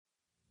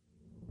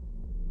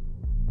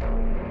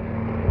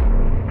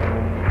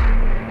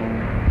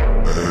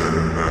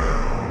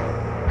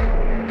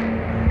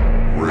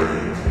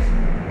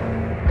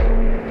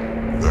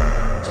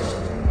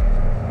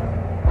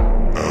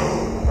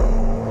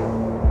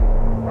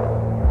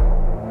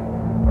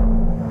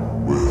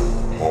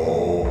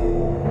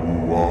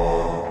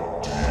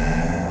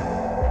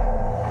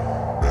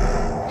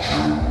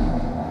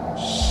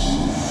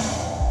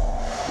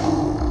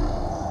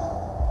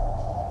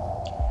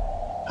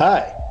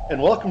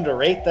and welcome to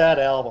Rate That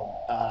Album,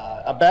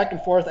 a back and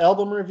forth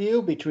album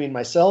review between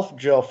myself,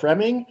 Joe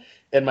Fremming,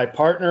 and my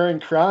partner in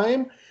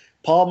crime,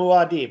 Paul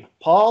Muad'Dib.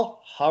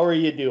 Paul, how are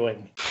you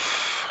doing?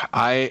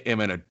 I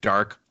am in a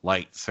dark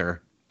light,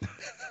 sir.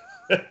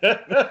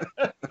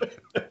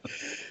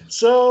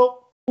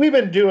 So, we've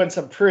been doing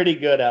some pretty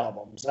good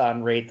albums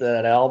on Rate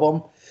That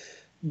Album,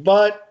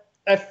 but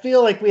I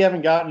feel like we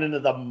haven't gotten into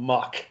the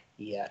muck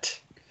yet.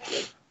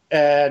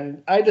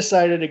 And I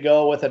decided to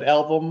go with an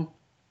album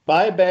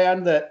by a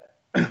band that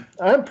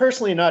I'm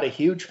personally not a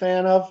huge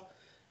fan of,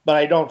 but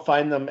I don't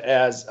find them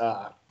as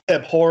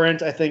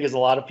abhorrent, I think, as a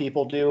lot of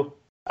people do.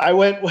 I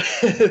went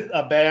with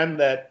a band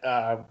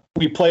that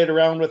we played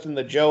around with in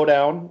the Joe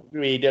Down.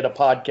 We did a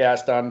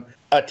podcast on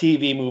a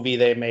TV movie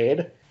they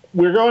made.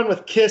 We're going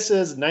with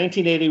Kiss's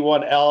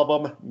 1981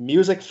 album,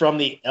 Music from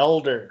the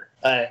Elder,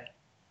 an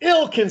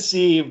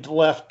ill-conceived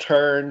left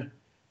turn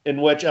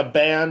in which a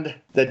band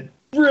that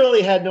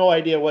really had no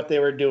idea what they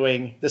were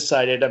doing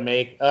decided to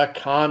make a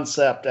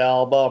concept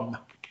album.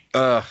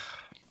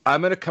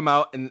 I'm going to come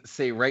out and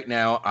say right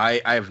now,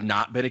 I have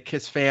not been a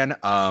Kiss fan.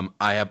 I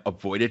have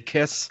avoided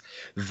Kiss.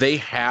 They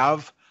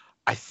have,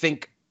 I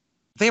think,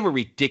 they have a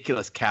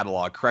ridiculous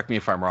catalog. Correct me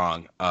if I'm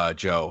wrong,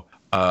 Joe.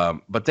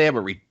 But they have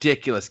a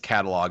ridiculous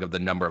catalog of the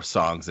number of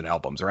songs and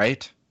albums,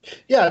 right?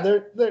 Yeah,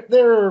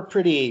 they're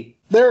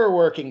a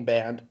working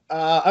band.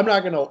 I'm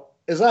not going to,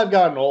 as I've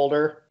gotten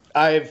older,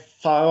 I've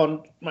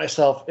found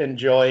myself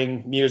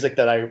enjoying music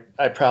that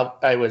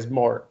I was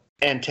more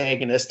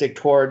antagonistic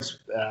towards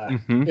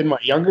in my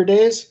younger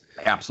days.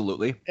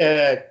 Absolutely.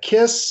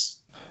 Kiss,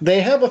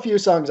 they have a few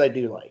songs I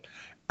do like.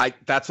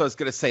 That's what I was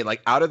gonna say.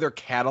 Like, out of their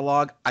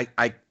catalog,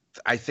 I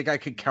think I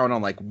could count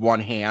on like one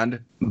hand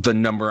the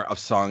number of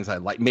songs I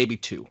like. Maybe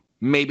two.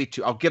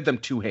 I'll give them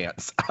two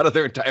hands out of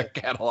their entire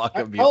catalog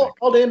of music.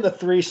 I'll name the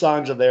three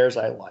songs of theirs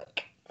I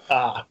like.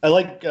 I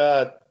like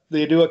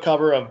they do a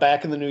cover of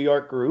Back in the New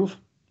York Groove,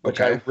 which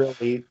I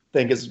really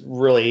think is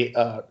really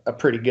a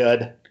pretty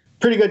good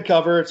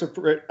cover.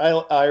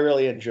 I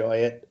really enjoy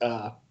it.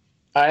 I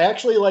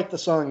actually like the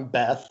song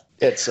Beth.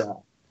 It's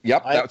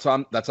that's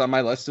on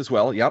my list as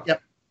well. Yep.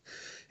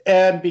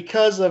 And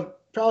because of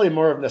probably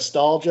more of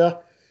nostalgia,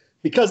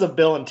 because of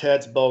Bill and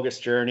Ted's Bogus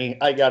Journey,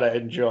 I gotta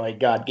enjoy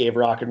God Gave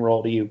Rock and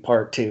Roll to You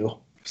Part 2.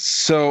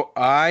 So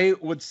I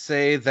would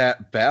say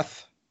that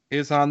Beth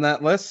is on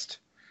that list.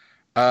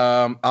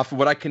 Off of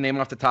what I can name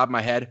off the top of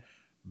my head,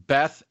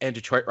 Beth and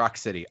Detroit Rock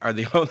City are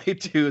the only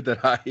two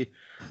that I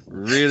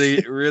really,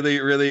 really,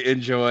 really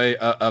enjoy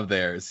of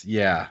theirs.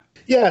 Yeah.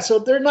 Yeah, so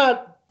they're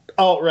not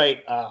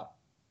outright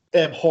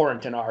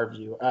abhorrent in our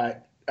view.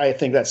 I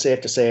think that's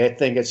safe to say. I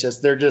think it's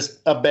just they're just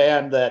a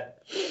band that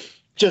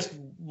just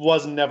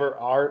was never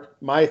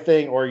my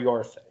thing or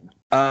your thing.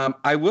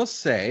 I will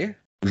say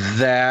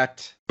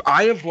that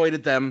I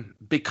avoided them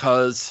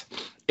because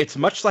it's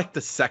much like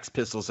the Sex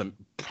Pistols and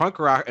punk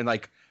rock, and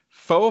like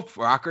faux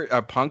rocker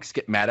punks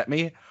get mad at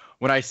me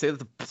when I say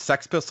that the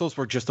Sex Pistols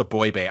were just a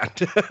boy band.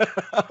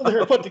 They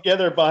were put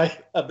together by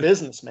a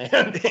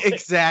businessman.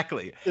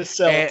 Exactly. To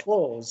sell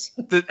clothes.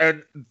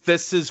 And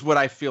this is what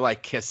I feel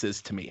like Kiss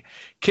is to me.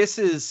 Kiss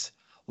is,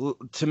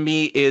 to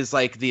me, is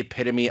like the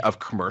epitome of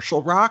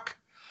commercial rock.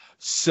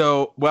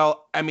 So,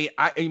 well, I mean,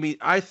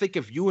 I think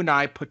if you and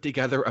I put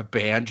together a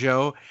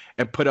banjo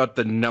and put out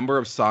the number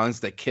of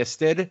songs that Kiss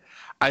did,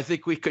 I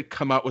think we could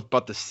come out with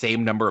about the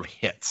same number of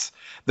hits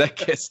that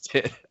Kiss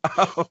did.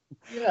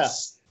 Yeah.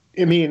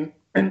 I mean,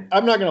 I'm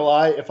not going to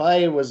lie. If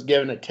I was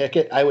given a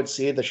ticket, I would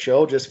see the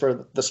show just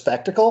for the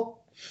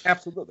spectacle.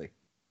 Absolutely.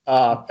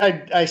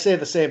 I say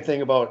the same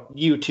thing about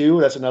U2.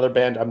 That's another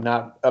band I'm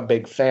not a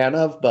big fan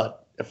of, but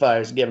if I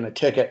was given a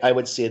ticket, I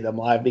would see them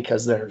live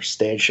because their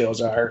stage shows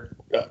are,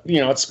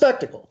 it's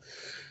spectacle.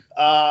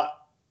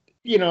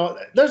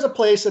 There's a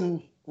place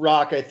in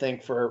rock, I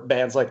think, for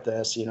bands like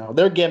this.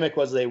 Their gimmick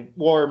was they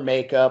wore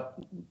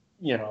makeup.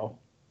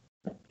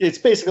 It's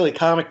basically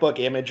comic book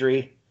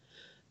imagery,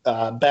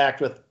 backed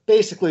with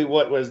basically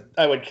what was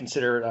I would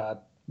consider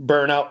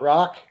burnout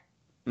rock.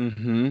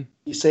 Mm-hmm.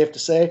 Be safe to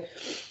say.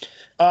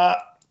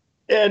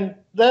 And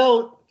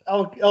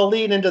I'll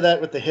lean into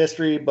that with the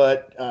history,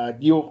 but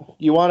you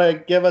want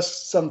to give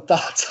us some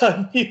thoughts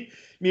on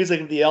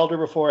Music of the Elder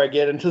before I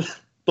get into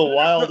the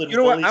wild and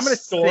woolly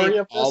story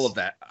of this? All of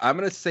that. I'm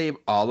going to save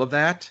all of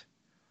that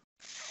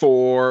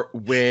for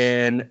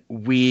when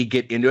we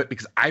get into it,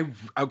 because I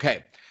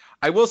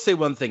will say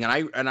one thing,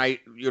 and I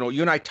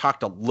you and I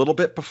talked a little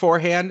bit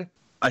beforehand.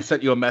 I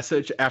sent you a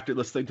message after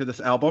listening to this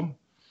album.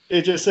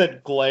 It just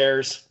said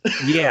glares.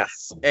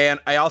 Yes, and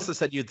I also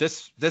said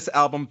this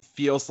album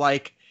feels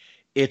like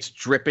it's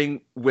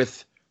dripping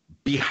with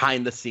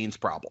behind the scenes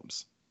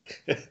problems.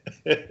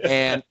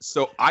 And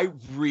so I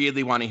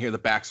really want to hear the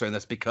backstory on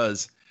this,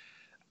 because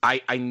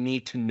I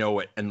need to know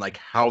it and like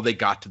how they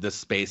got to this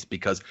space,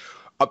 because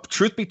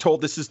truth be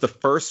told, this is the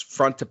first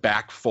front to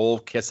back full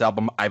Kiss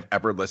album I've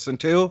ever listened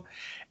to.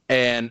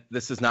 And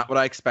this is not what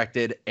I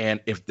expected. And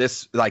if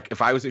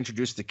I was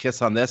introduced to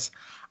Kiss on this,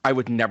 I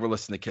would never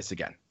listen to Kiss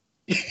again.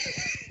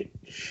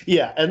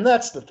 Yeah. And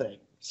that's the thing.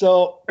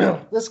 So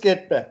let's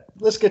get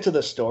to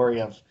the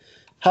story of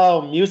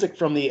how Music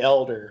from the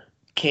Elder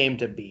came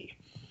to be.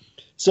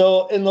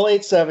 So in the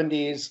late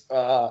 70s,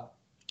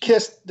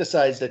 Kiss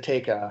decides to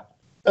take a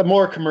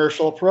more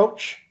commercial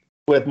approach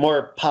with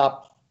more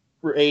pop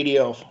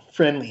radio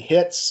friendly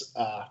hits,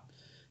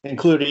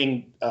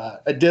 including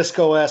a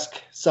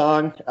disco-esque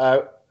song,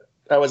 I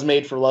Was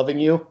Made for Loving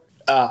You.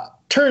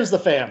 Turns the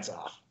fans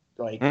off.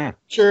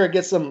 Sure, it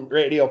gets some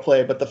radio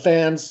play, but the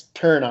fans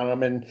turn on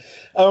them. And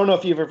I don't know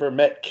if you've ever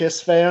met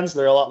Kiss fans.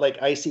 They're a lot like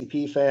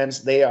ICP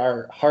fans. They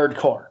are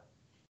hardcore.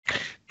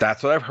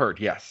 That's what I've heard,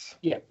 yes.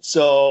 Yeah.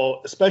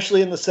 So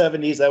especially in the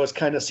 70s, that was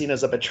kind of seen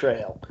as a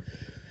betrayal.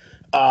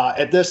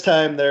 At this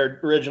time, their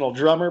original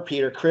drummer,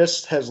 Peter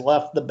Criss, has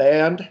left the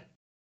band.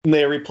 And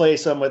they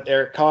replace him with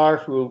Eric Carr,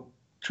 who,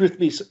 truth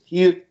be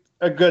told,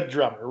 a good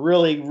drummer,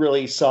 really,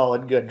 really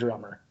solid, good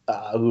drummer,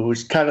 who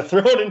was kind of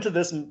thrown into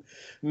this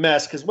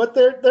mess. Because what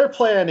their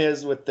plan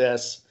is with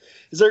this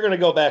is they're going to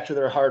go back to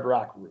their hard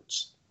rock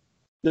roots.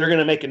 They're going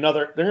to make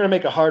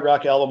a hard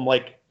rock album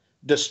like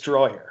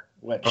Destroyer,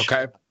 which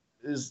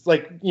is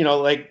like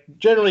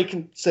generally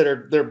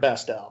considered their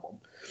best album.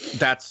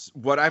 That's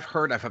what I've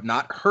heard. I have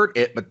not heard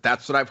it, but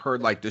that's what I've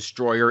heard. Like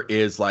Destroyer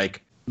is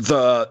like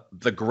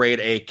the grade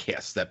A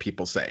Kiss that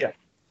people say. Yeah.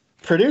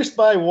 Produced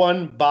by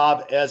one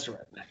Bob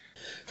Ezrin.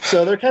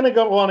 So they're kind of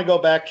going to want to go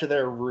back to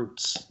their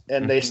roots,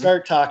 and they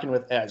start talking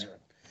with Ezrin.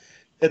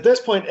 At this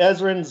point,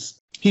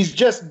 he's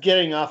just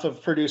getting off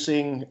of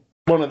producing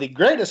one of the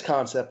greatest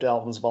concept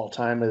albums of all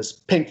time, is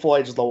Pink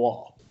Floyd's The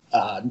Wall.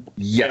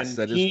 Yes,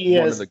 that is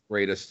one of the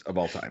greatest of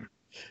all time.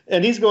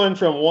 And he's going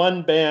from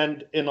one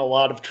band in a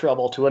lot of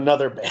trouble to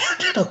another band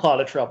in a lot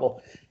of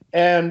trouble.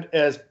 And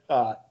as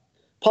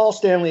Paul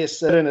Stanley has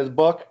said in his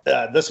book,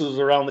 this was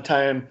around the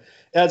time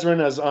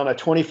Ezrin was on a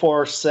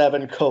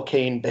 24/7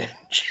 cocaine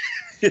binge.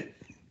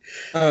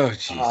 Oh,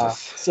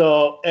 Jesus.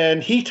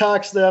 And he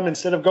talks them,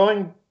 instead of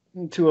going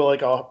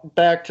to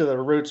back to the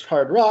roots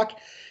hard rock,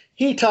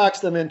 he talks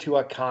them into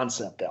a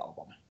concept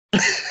album.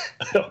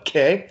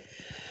 Okay.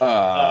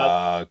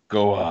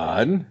 Go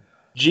on.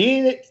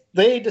 Gene,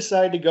 they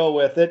decide to go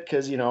with it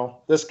because,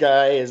 this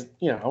guy is,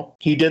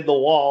 he did The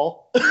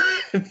Wall.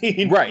 I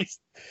mean, right.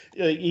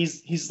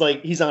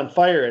 He's on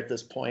fire at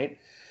this point.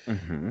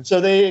 Mm-hmm. So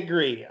they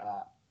agree.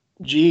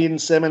 Gene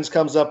Simmons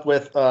comes up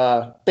with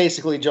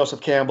basically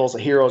Joseph Campbell's A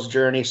Hero's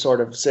Journey sort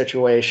of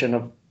situation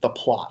of the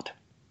plot.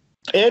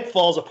 It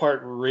falls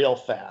apart real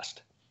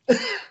fast.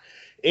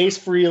 Ace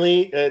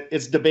Frehley,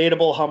 it's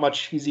debatable how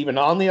much he's even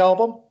on the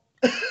album.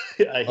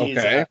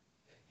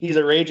 He's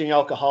a raging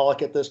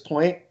alcoholic at this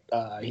point.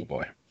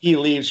 Boy. He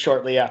leaves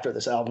shortly after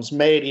this album's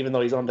made, even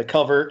though he's on the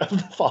cover of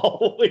the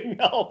following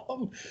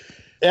album.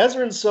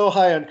 Ezrin's so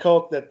high on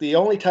coke that the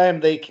only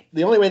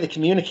way they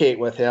communicate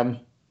with him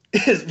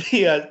is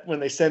via when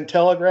they send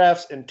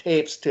telegraphs and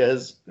tapes to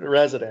his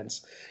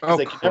residence.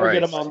 They can never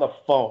get him on the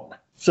phone.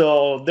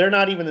 So they're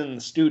not even in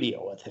the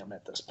studio with him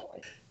at this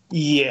point.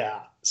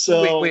 Yeah.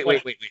 So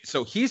wait.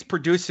 So he's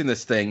producing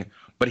this thing,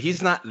 but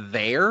he's not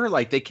there?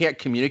 Like they can't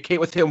communicate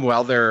with him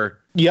while they're...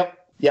 Yep.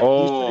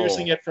 Oh. He's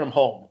producing it from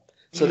home.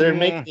 So they're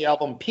making the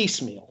album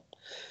piecemeal.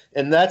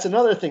 And that's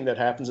another thing that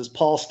happens is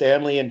Paul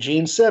Stanley and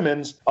Gene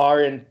Simmons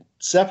are in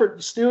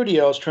separate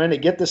studios trying to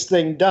get this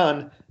thing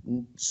done,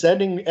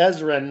 sending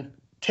Ezrin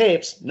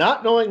tapes,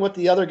 not knowing what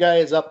the other guy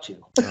is up to.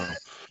 Oh,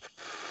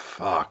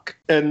 fuck.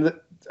 And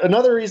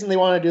another reason they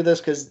want to do this,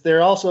 because they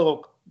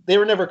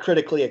were never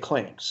critically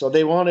acclaimed. So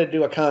they wanted to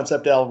do a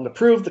concept album to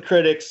prove the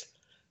critics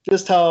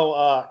just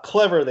how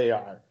clever they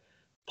are.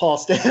 Paul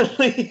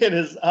Stanley in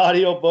his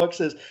audiobook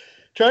says,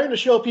 trying to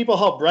show people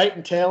how bright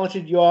and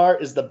talented you are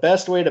is the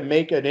best way to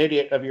make an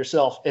idiot of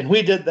yourself. And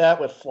we did that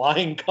with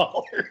flying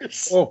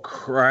colors. Oh,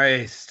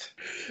 Christ.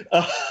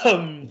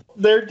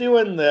 They're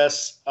doing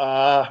this,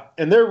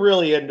 and they're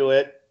really into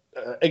it,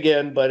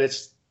 again, but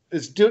it's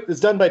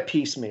done by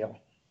piecemeal.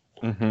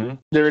 Mm-hmm.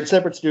 They're in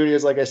separate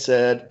studios, like I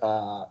said.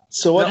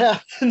 So what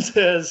happens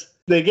is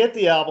they get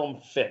the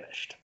album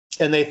finished.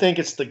 And they think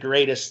it's the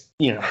greatest,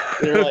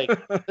 they're like,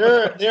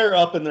 they're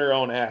up in their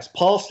own ass.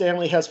 Paul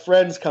Stanley has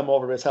friends come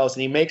over to his house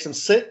and he makes them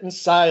sit in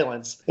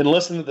silence and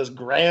listen to this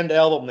grand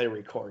album they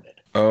recorded.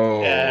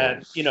 Oh,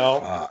 and,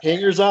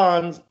 hangers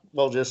on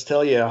will just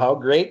tell you how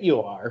great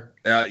you are.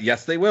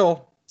 Yes, they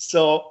will.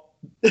 So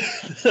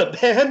the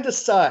band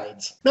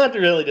decides, not to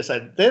really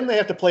decide, then they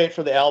have to play it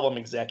for the album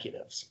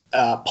executives.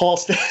 Paul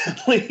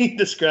Stanley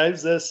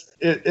describes this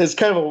as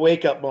kind of a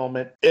wake-up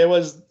moment.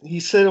 He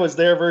said it was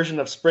their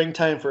version of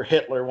Springtime for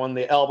Hitler when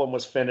the album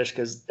was finished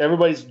because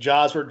everybody's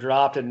jaws were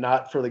dropped and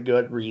not for the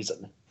good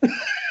reason.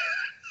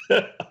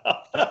 It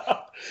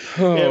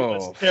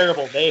was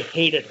terrible. They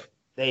hated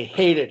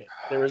it.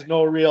 There was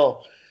no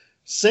real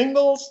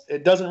singles.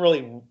 It doesn't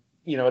really,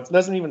 it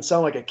doesn't even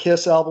sound like a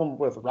Kiss album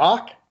with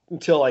rock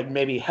until like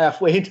maybe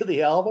halfway into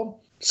the album.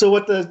 So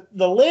what the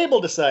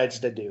label decides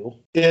to do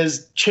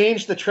is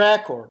change the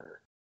track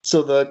order.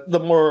 So the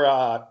more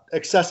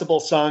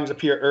accessible songs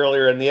appear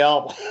earlier in the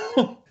album.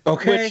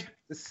 Okay.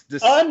 Which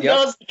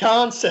undoes the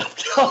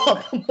concept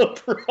album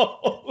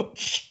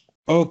approach.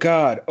 Oh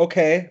God.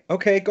 Okay.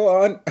 Okay. Go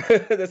on.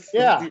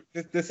 Yeah.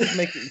 This is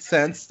making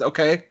sense.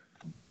 Okay.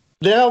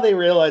 Now they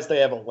realize they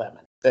have a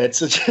lemon. It's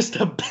just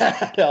a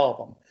bad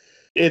album.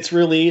 It's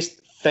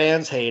released.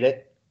 Fans hate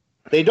it.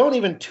 They don't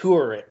even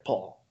tour it,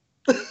 Paul.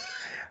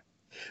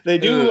 They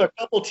do a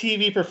couple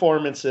TV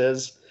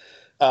performances.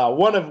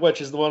 One of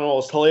which is one of the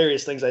most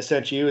hilarious things I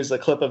sent you is a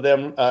clip of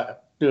them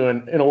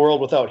doing "In a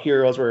World Without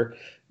Heroes," where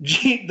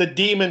the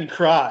demon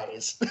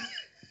cries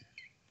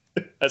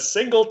a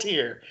single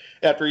tear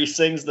after he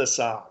sings the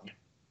song.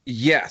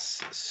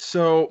 Yes.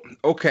 So,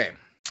 okay.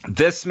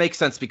 This makes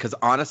sense because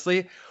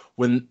honestly,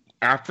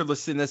 after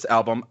listening to this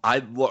album, I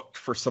looked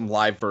for some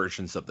live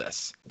versions of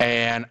this.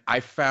 And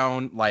I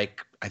found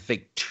like I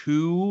think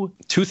two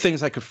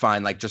things I could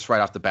find like just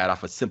right off the bat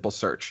off a simple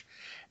search.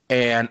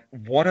 And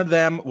one of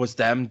them was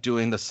them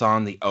doing the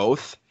song The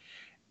Oath.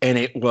 And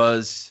it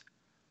was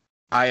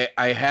I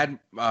had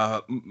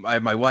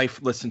my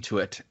wife listen to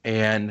it,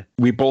 and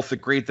we both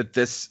agreed that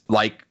this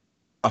like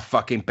a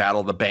fucking Battle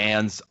of the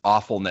Bands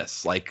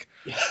awfulness. Like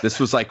this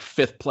was like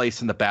 5th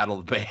place in the Battle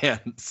of the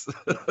Bands.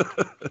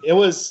 It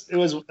was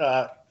when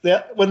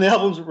the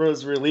album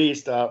was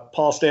released.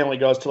 Paul Stanley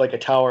goes to like a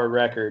Tower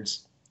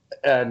Records,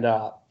 and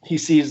he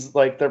sees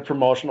like their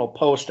promotional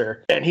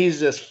poster, and he's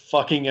just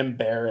fucking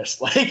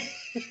embarrassed. Like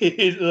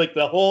he's like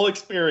the whole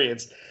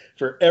experience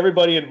for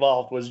everybody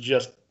involved was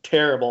just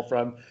terrible.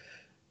 From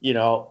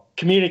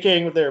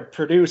communicating with their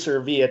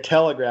producer via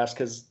telegraphs,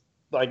 because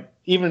like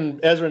even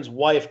Ezrin's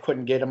wife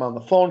couldn't get him on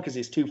the phone because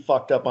he's too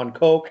fucked up on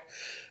coke.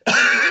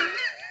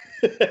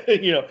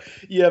 You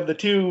have the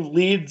two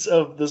leads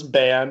of this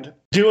band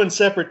doing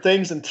separate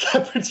things in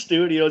separate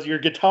studios. Your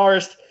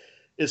guitarist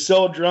is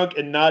so drunk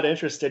and not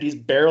interested, he's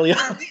barely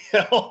on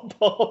the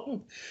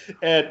album.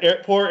 And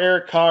poor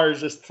Eric Carr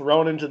is just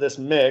thrown into this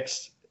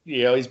mix.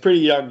 He's a pretty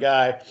young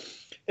guy.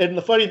 And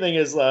the funny thing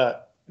is,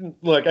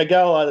 look, I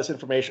got a lot of this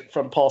information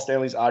from Paul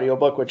Stanley's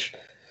audiobook, which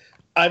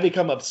I've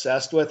become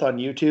obsessed with on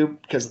YouTube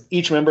because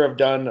each member have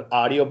done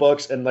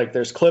audiobooks, and like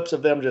there's clips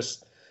of them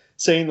just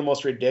saying the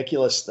most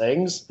ridiculous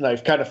things, and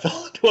I've kind of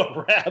fell into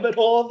a rabbit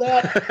hole of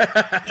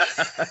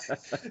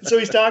that. So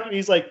he's talking,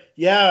 he's like,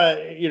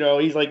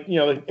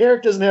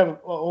 Eric doesn't have a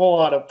whole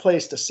lot of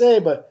place to say,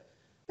 but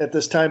at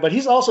this time, but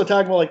he's also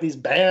talking about like these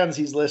bands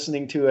he's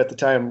listening to at the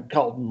time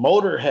called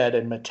Motorhead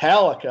and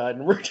Metallica,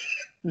 and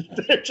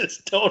they're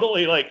just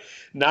totally like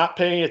not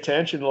paying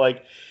attention,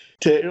 like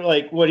to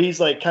like what he's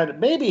like kind of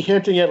maybe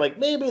hinting at, like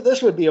maybe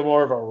this would be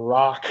more of a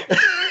rock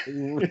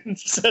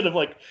instead of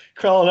like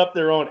crawling up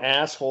their own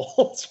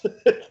assholes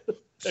with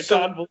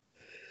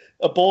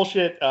a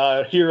bullshit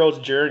hero's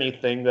journey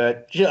thing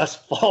that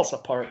just falls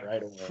apart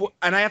right away.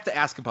 And I have to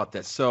ask about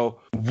this. So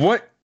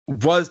what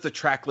was the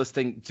track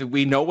listing? Do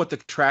we know what the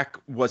track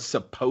was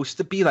supposed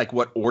to be? Like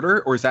what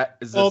order? Or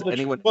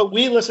anyone? What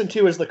we listened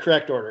to is the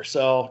correct order.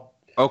 So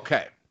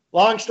okay.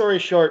 Long story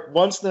short,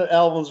 once the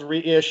album's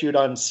reissued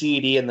on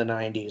CD in the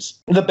 90s,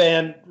 the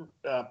band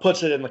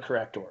puts it in the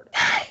correct order.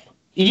 Wow.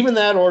 Even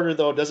that order,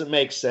 though, doesn't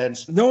make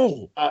sense.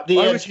 No. The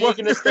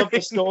antagonist of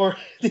the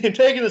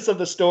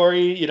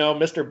story,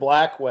 Mr.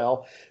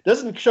 Blackwell,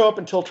 doesn't show up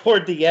until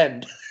toward the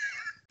end.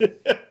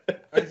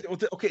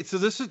 Okay, so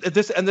this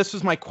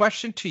was my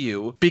question to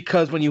you,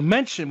 because when you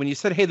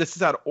said, hey, this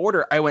is out of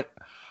order,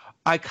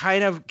 I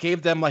kind of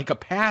gave them like a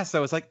pass. I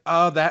was like,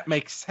 oh, that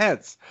makes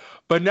sense.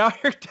 But now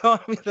you're telling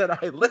me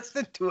that I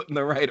listened to it in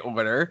the right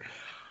order.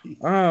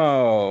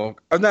 Oh,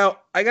 now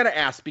I got to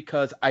ask,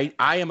 because I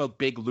am a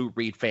big Lou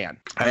Reed fan.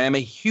 I am a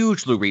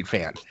huge Lou Reed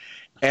fan.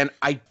 And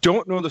I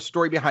don't know the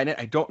story behind it.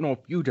 I don't know if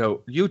you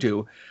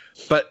do,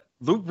 but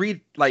Lou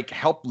Reed like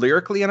helped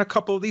lyrically in a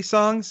couple of these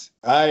songs.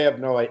 I have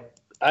no idea.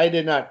 I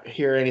did not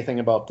hear anything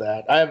about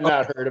that. I have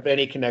not heard of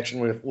any connection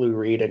with Lou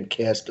Reed and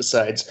Kiss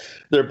besides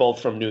they're both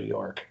from New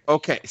York.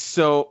 Okay,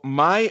 so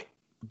my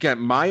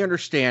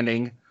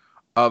understanding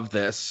of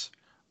this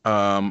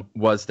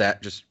was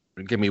that, just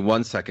give me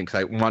 1 second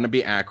because I want to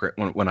be accurate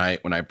when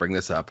I bring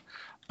this up.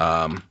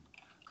 That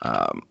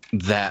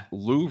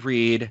Lou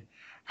Reed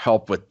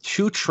helped with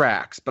 2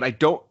 tracks, but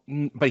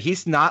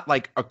he's not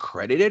like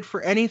accredited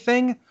for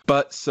anything.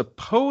 But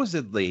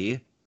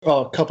supposedly.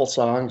 Oh, a couple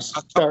songs.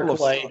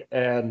 Darklight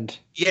and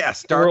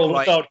yes, World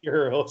Without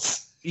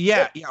Heroes.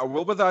 Yeah,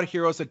 World Without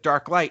Heroes at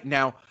Darklight.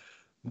 Now,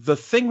 the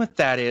thing with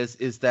that is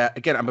that,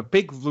 again, I'm a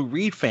big Lou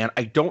Reed fan.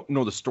 I don't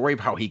know the story of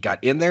how he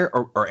got in there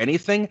or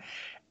anything.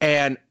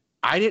 And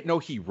I didn't know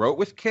he wrote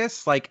with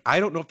Kiss. Like, I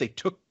don't know if they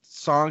took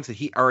songs that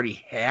he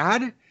already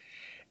had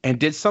and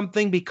did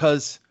something,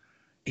 because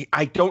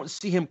I don't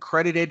see him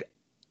credited.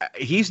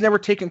 He's never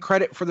taken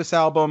credit for this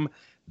album.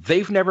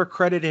 They've never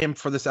credited him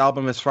for this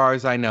album as far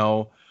as I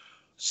know.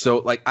 So,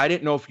 like, I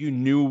didn't know if you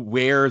knew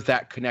where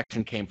that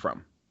connection came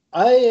from.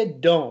 I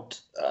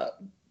don't.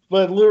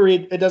 But Lou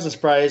Reed, it doesn't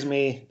surprise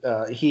me.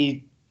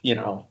 He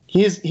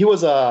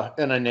was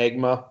an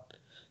enigma.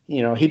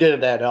 He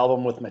did that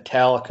album with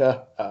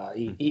Metallica.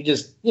 He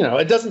just,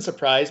 it doesn't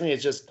surprise me.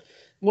 It's just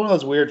one of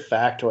those weird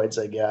factoids,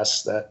 I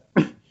guess, that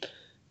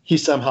he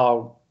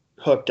somehow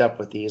hooked up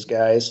with these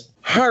guys.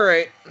 All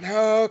right.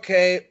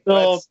 Okay.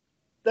 So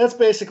that's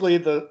basically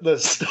the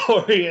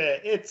story.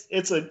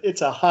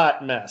 It's a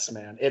hot mess,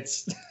 man.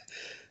 It's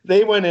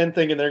they went in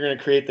thinking they're going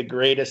to create the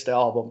greatest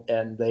album,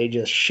 and they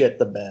just shit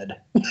the bed.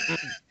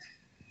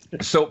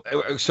 So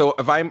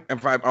if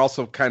I'm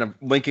also kind of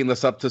linking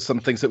this up to some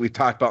things that we've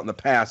talked about in the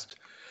past,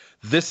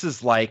 this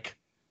is like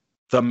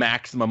the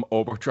Maximum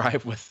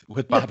Overdrive with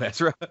Bob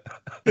Ezra.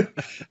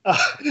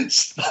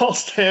 Paul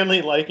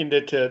Stanley likened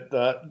it to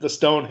the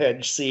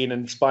Stonehenge scene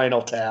in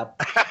Spinal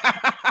Tap.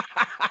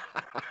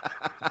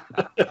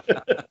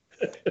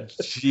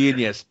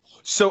 Genius.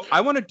 So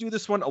I want to do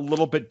this one a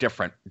little bit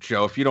different,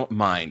 Joe, if you don't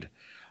mind.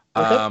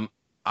 Okay.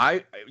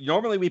 I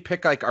normally we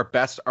pick like our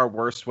best, our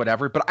worst,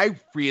 whatever, but I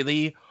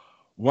really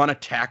want to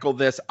tackle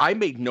this. I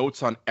made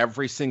notes on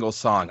every single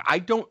song.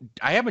 I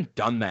haven't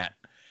done that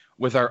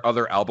with our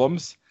other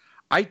albums.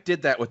 I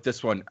did that with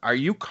this one. Are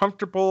you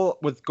comfortable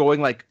with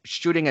going like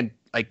shooting and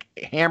like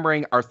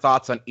hammering our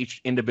thoughts on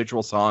each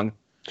individual song?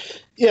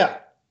 Yeah.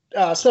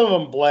 Some of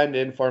them blend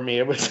in for me.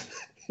 It was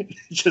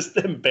just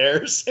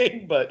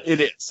embarrassing, but it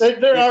is.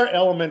 There are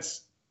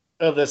elements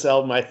of this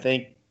album I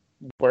think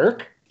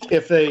work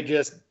if they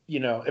just,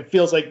 it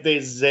feels like they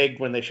zigged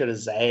when they should have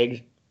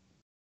zagged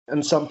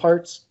in some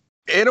parts.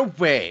 In a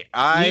way,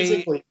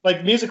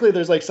 musically,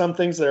 there's like some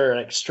things that are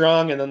like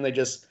strong, and then they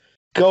just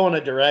go in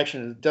a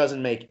direction that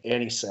doesn't make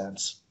any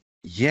sense.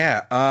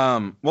 Yeah.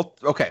 Well,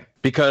 okay,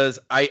 because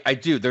I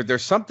do.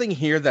 There's something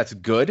here that's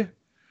good,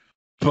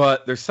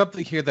 but there's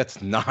something here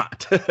that's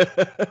not.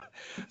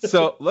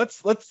 So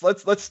let's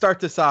start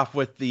this off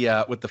with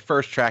the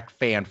first track,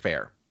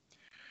 Fanfare.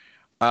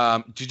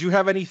 Did you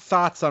have any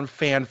thoughts on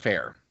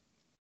Fanfare?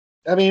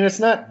 I mean, it's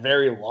not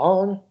very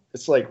long.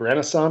 It's like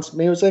Renaissance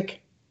music.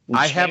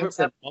 I haven't.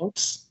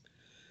 Monks.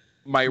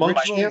 My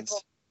notes.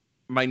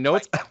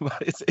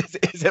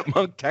 Is it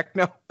monk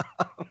techno?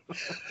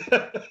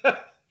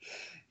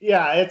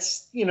 Yeah,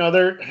 it's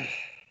they're.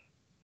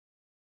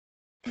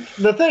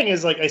 The thing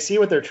is, like, I see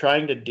what they're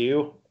trying to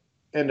do,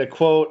 and to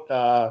quote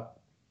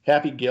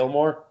Happy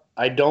Gilmore,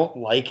 I don't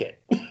like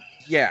it.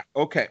 Yeah.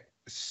 Okay.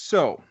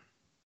 So,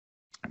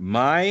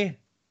 my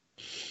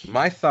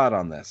thought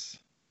on this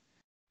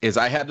is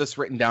I had this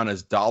written down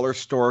as dollar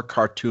store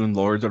cartoon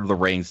Lord of the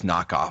Rings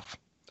knockoff.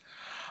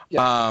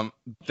 Yeah.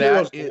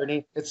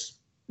 It's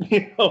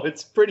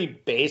it's pretty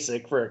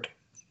basic for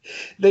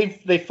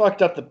they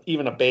fucked up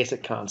even a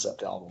basic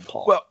concept album,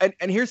 Paul. Well,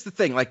 and here's the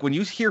thing, like when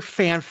you hear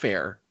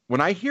Fanfare, when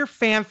I hear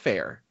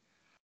Fanfare,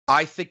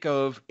 I think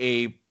of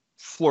a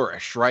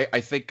flourish, right?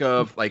 I think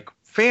of like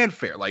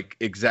fanfare, like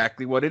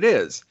exactly what it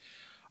is.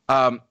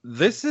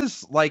 This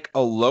is like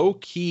a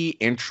low-key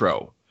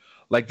intro.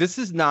 Like, this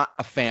is not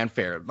a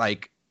fanfare.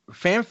 Like,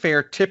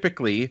 fanfare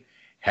typically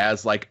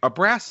has, like, a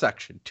brass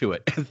section to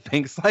it and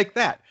things like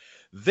that.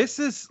 This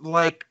is,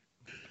 like,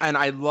 and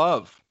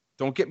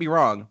don't get me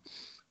wrong,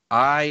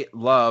 I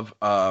love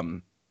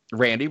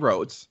Randy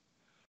Rhoads,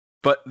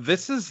 but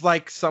this is,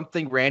 like,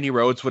 something Randy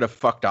Rhoads would have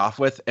fucked off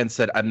with and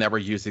said, I'm never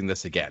using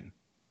this again.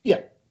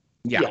 Yeah.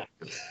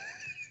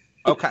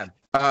 Okay.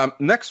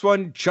 Next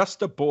one,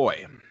 Just a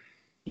Boy.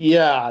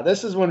 Yeah,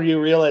 this is when you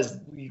realize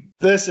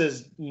this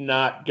is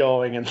not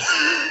going in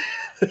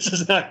this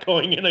is not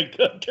going in a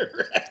good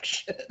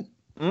direction.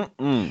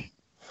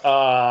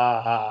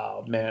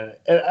 Oh man.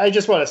 And I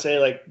just want to say,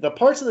 like, the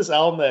parts of this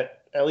album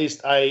that at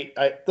least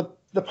the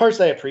parts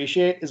I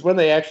appreciate is when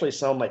they actually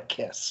sound like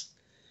Kiss.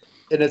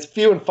 And it's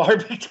few and far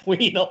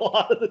between a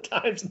lot of the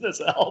times in this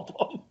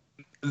album.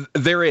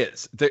 There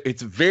is.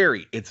 It's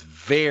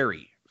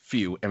very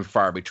few and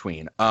far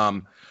between.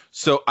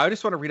 So I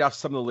just want to read off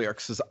some of the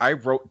lyrics, because I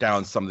wrote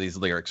down some of these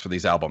lyrics for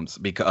these albums,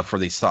 for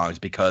these songs,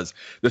 because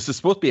this is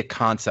supposed to be a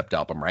concept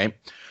album, right?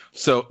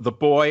 So the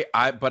boy,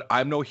 but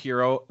I'm no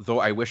hero, though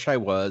I wish I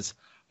was,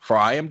 for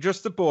I am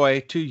just a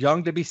boy, too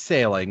young to be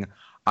sailing.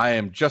 I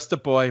am just a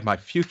boy, my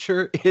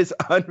future is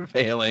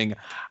unveiling.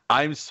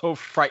 I'm so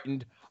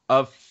frightened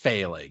of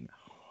failing.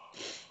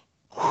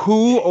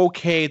 Who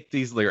okayed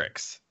these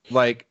lyrics?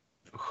 Like,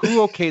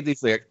 who okayed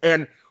these lyrics?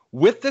 And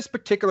with this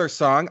particular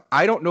song,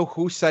 I don't know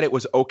who said it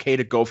was okay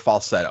to go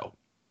falsetto.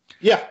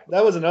 Yeah,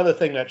 that was another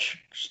thing that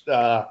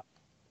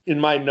in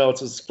my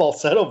notes is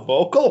falsetto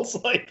vocals.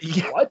 Like,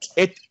 yeah, what?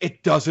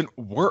 It doesn't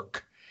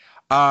work.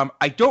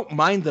 I don't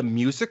mind the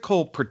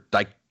musical,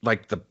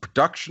 like the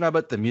production of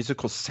it, the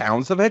musical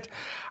sounds of it.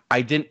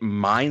 I didn't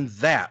mind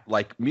that.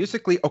 Like,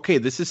 musically, okay,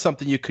 this is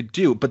something you could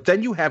do. But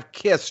then you have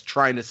Kiss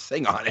trying to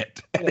sing on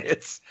it, and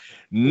it's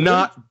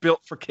not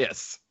built for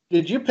Kiss.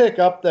 Did you pick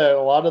up that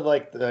a lot of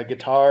like the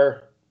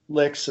guitar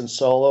licks and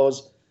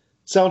solos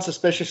sound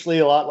suspiciously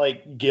a lot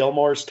like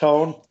Gilmore's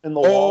tone in the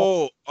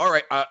wall? Oh, all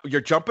right.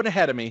 You're jumping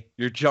ahead of me.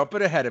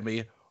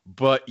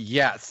 But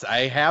yes,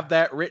 I have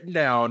that written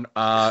down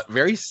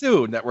very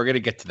soon that we're going to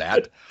get to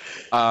that.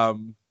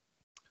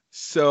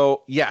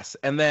 So yes.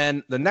 And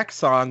then the next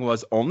song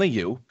was Only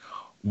You,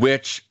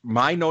 which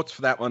my notes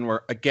for that one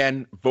were,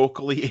 again,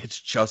 vocally,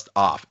 it's just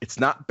off. It's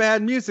not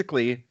bad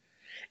musically.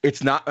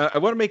 It's not, I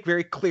want to make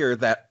very clear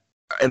that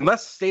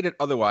unless stated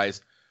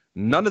otherwise,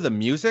 none of the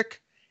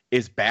music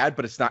is bad,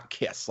 but it's not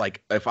Kiss.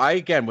 Like if I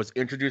again was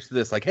introduced to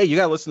this, like, hey, you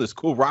gotta listen to this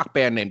cool rock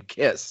band named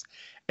Kiss,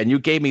 and you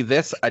gave me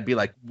this, I'd be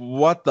like,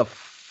 what the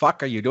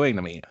fuck are you doing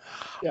to me?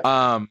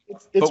 Yeah.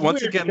 It's but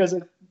once weird again, because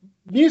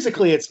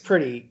musically it's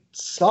pretty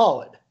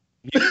solid.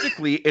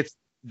 musically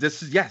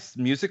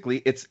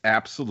it's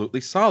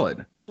absolutely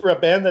solid. For a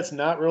band that's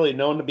not really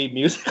known to be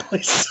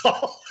musically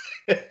solid,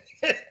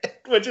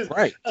 which is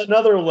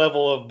another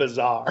level of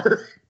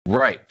bizarre.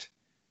 Right.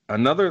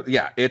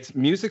 It's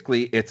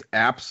musically, it's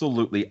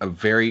absolutely a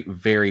very,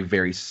 very,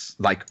 very,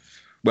 like,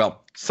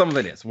 well, some of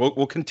it is.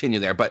 We'll continue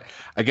there. But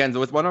again,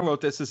 with when I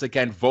wrote this is,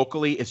 again,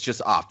 vocally, it's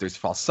just off. There's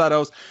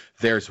falsettos.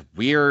 There's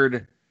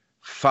weird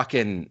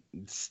fucking,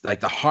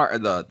 like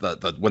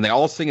the when they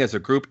all sing as a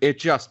group, it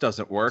just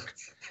doesn't work.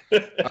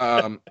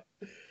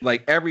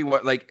 Like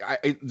everyone, like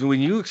when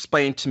you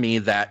explain to me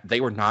that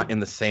they were not in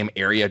the same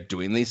area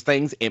doing these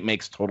things, it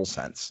makes total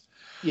sense.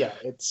 Yeah,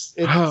 it's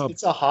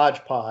a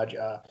hodgepodge.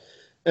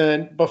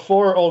 And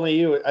before Only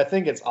You, I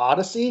think it's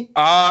Odyssey.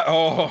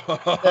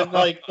 And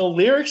like the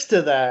lyrics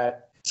to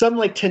that, something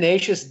like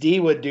Tenacious D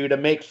would do to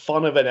make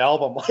fun of an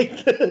album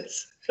like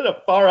this. In a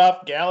far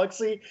off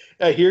galaxy,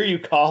 I hear you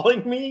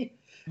calling me.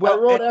 Well, I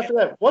wrote after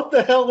that, what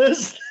the hell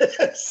is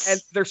this?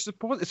 And it's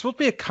supposed to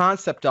be a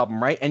concept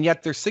album, right? And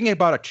yet they're singing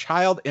about a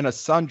child in a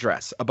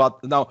sundress.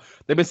 Now,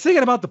 they've been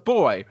singing about the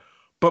boy,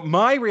 but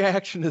my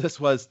reaction to this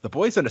was, the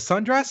boy's in a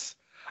sundress?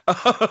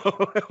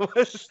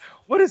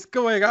 What is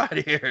going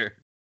on here?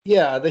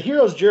 Yeah, the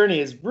hero's journey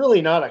is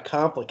really not a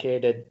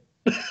complicated...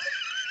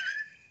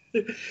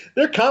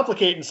 They're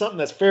complicating something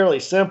that's fairly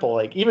simple.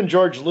 Like, even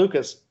George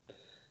Lucas,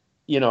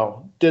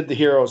 did the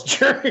hero's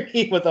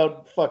journey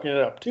without fucking it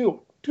up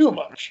too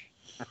much.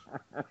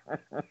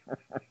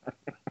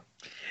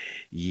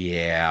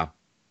 Yeah.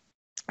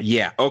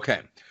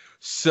 Okay.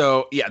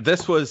 So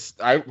this was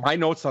my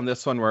notes on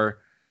this one were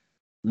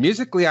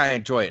musically I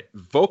enjoy it.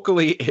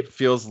 Vocally it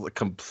feels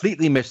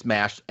completely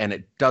mismatched and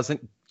it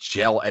doesn't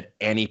gel at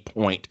any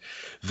point.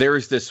 There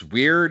is this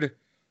weird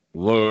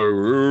like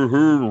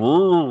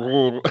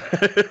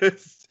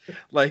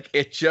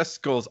it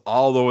just goes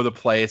all over the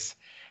place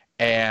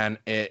and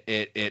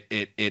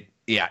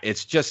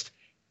it's just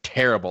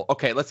terrible.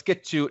 Okay, let's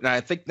get to, and I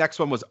think next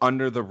one was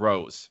Under the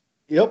Rose.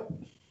 Yep.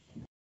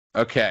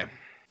 Okay,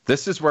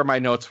 this is where my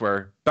notes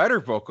were. Better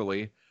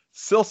vocally,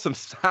 still some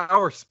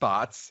sour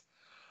spots.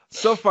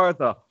 So far,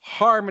 the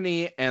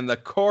harmony and the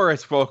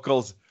chorus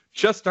vocals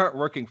just aren't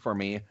working for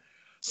me.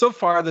 So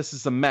far, this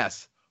is a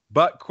mess.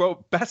 But,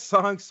 quote, best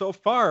song so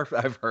far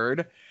I've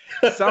heard.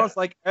 Sounds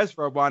like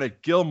Ezra wanted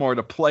Gilmore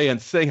to play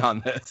and sing on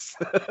this.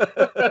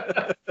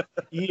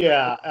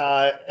 Yeah,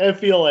 I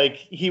feel like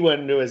he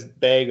went into his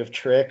bag of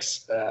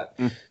tricks.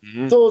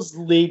 Those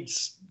lead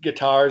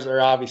guitars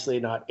are obviously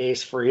not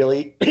Ace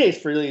Frehley.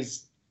 Ace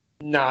Frehley's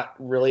not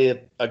really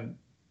a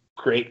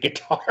great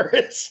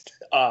guitarist.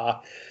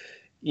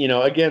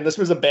 Again, this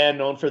was a band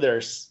known for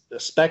their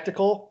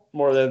spectacle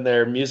more than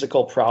their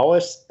musical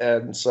prowess.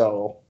 And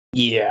so,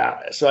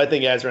 so I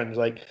think Ezrin was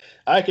like,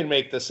 I can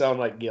make this sound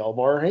like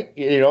Gilmore. Hey,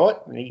 you know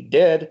what? And he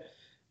did.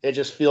 It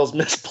just feels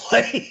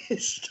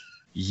misplaced.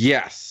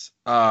 Yes,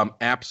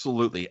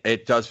 absolutely.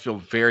 It does feel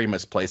very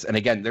misplaced. And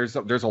again, there's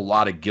a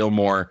lot of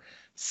Gilmore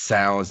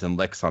sounds and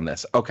licks on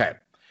this. Okay,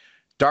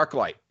 Dark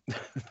Light.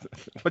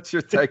 What's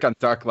your take on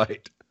Dark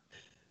Light?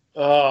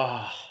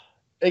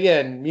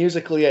 Again,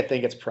 musically, I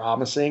think it's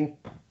promising.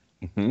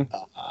 Mm-hmm.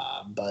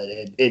 But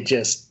it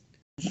just...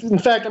 In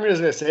fact, I'm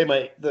just going to say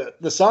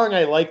the song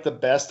I like the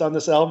best on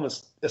this album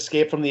is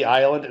Escape from the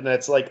Island, and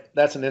that's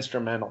an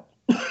instrumental.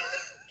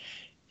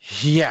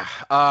 Yeah.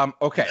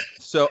 Okay.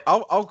 So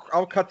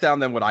I'll cut down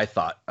then what I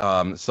thought.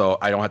 So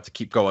I don't have to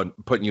keep going,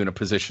 putting you in a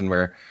position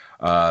where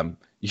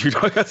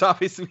because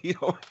obviously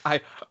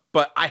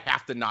but I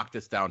have to knock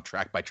this down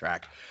track by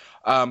track.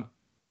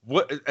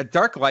 What at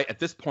Dark Light at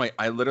this point,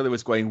 I literally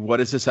was going,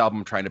 what is this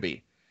album trying to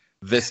be?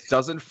 This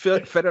doesn't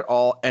fit at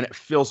all, and it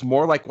feels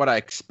more like what I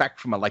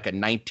expect from a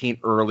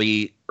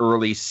early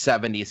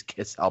 70s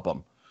Kiss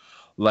album.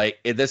 Like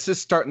this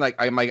is starting like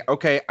I'm like,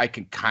 okay, I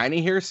can kind of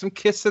hear some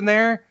Kiss in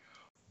there,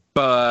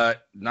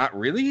 but not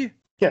really.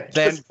 Yeah, it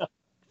doesn't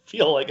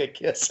feel like a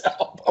Kiss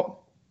album.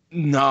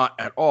 Not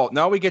at all.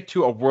 Now we get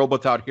to A World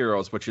Without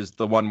Heroes, which is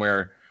the one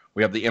where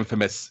we have the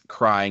infamous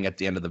crying at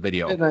the end of the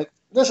video. And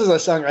this is a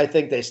song I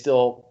think they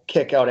still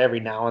kick out every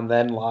now and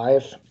then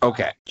live.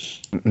 Okay.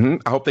 Mm-hmm.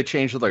 I hope they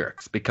change the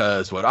lyrics,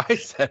 because what I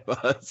said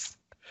was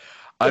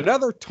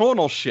another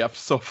tonal shift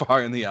so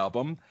far in the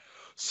album.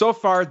 So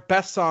far,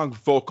 best song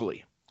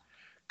vocally.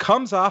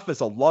 Comes off as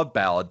a love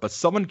ballad, but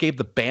someone gave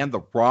the band the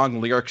wrong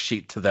lyric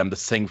sheet to them to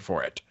sing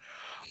for it.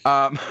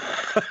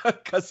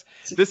 Because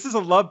this is a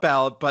love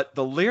ballad, but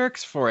the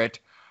lyrics for it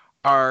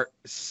are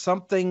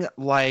something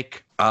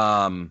like...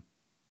 where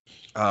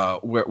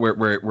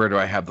do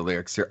I have the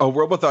lyrics here? Oh,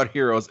 World Without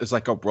Heroes is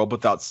like a world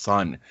without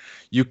sun.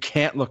 You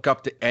can't look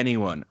up to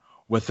anyone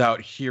without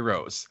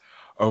heroes.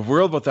 A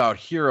world without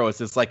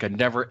heroes is like a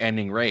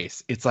never-ending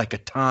race. It's like a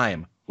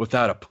time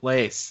without a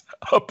place,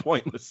 a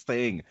pointless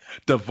thing,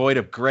 devoid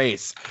of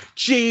grace.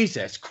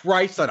 Jesus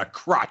Christ on a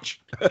crutch.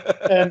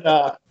 And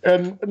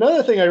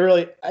another thing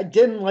I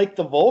didn't like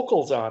the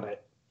vocals on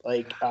it.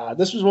 Like,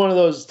 this was one of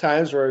those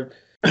times where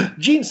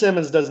Gene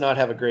Simmons does not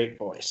have a great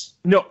voice.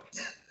 No.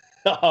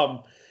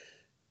 And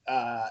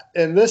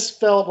this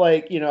felt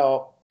like,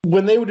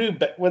 when they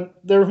would when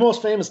their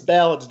most famous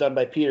ballads done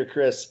by Peter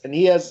Criss, and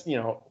he has,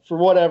 for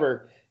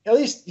whatever, at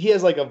least he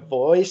has like a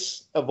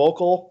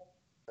vocal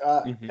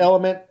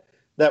element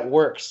that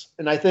works.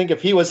 And I think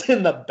if he was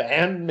in the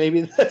band,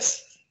 maybe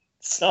this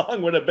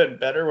song would have been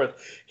better with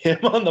him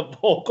on the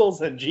vocals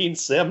than Gene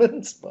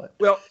Simmons. But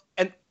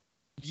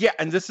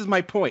and this is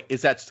my point,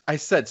 is that I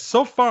said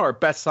so far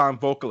best song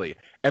vocally,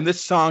 and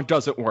this song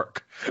doesn't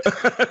work.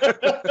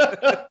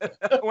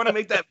 I want to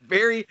make that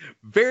very,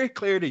 very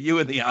clear to you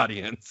in the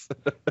audience.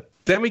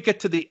 Then we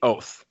get to The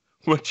Oath,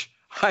 which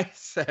I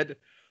said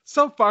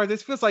so far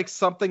this feels like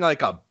something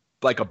like a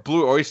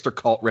Blue Oyster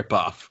Cult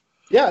ripoff.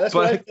 Yeah, that's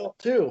what I felt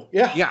too.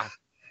 Yeah. Yeah.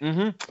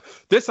 Mm-hmm.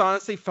 This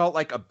honestly felt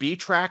like a B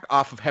track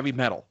off of Heavy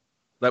Metal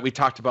that we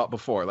talked about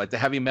before, like the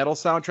Heavy Metal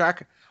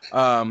soundtrack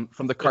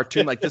from the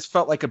cartoon. Like this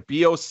felt like a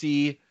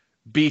BOC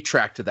B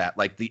track to that,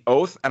 like The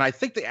Oath. And I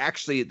think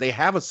they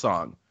have a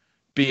song,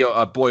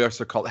 Blue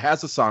Oyster Cult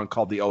has a song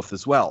called The Oath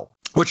as well,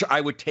 which I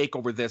would take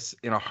over this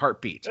in a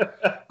heartbeat.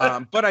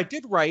 But I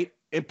did write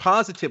it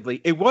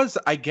positively. It was,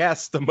 I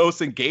guess, the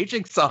most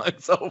engaging song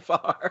so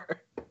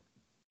far.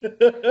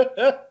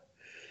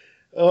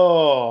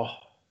 Oh.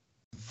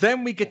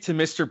 Then we get to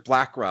Mr.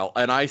 Blackwell,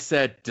 and I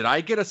said, did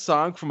I get a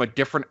song from a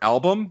different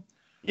album?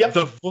 Yep.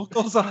 The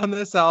vocals on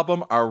this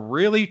album are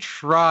really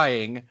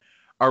trying.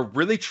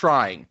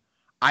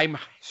 I'm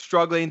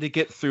struggling to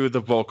get through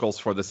the vocals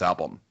for this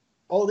album.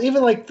 Oh,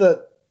 even like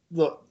the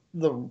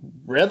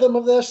rhythm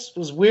of this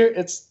was weird.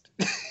 It's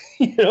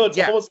it's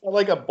almost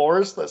like a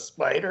Boris the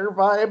Spider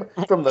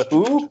vibe from The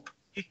Who,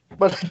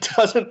 but it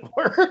doesn't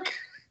work.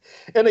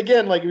 And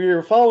again, like if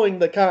you're following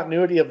the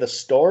continuity of the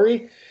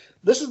story,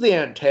 this is the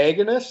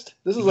antagonist.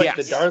 This is like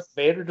the Darth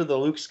Vader to the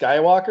Luke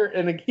Skywalker,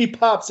 and he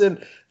pops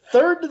in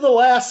third to the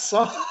last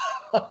song.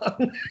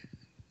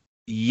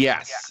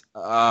 Yes.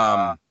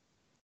 I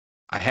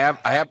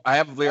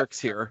have lyrics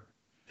here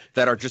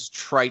that are just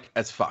trite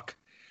as fuck.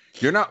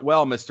 You're not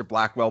well, Mr.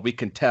 Blackwell, we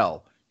can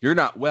tell. You're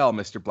not well,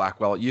 Mr.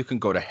 Blackwell, you can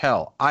go to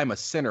hell. I'm a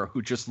sinner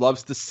who just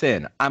loves to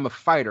sin. I'm a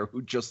fighter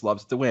who just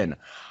loves to win.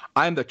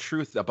 I'm the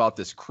truth about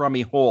this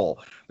crummy hole.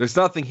 There's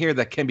nothing here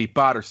that can be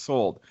bought or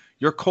sold.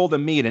 You're cold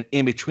and meat and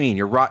in between.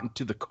 You're rotten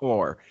to the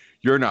core.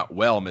 You're not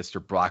well,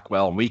 Mr.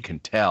 Blackwell, and we can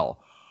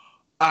tell.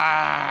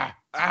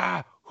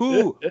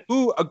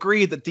 Who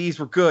agreed that these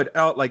were good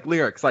out like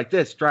lyrics like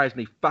this drives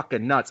me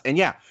fucking nuts. And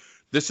yeah,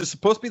 this is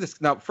supposed to be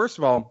this. Now, first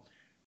of all,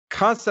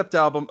 concept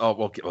album.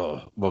 We'll get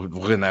that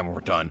when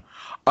we're done.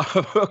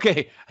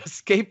 Okay,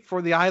 Escape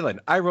for the Island.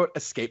 I wrote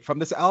Escape from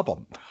this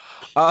album.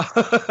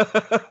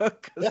 And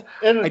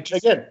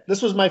again,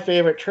 this was my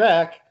favorite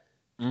track.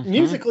 Mm-hmm.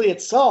 Musically,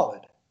 it's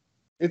solid.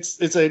 It's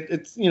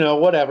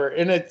whatever,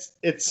 and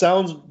it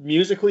sounds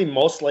musically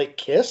most like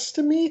Kiss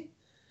to me.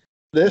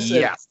 This,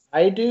 yes,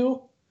 I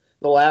do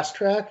the last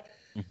track,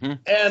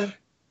 and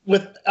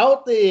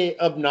without the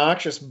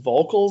obnoxious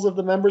vocals of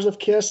the members of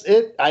Kiss,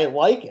 I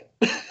like it.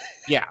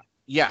 Yeah,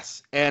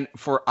 yes, and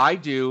for I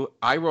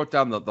wrote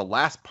down the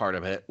last part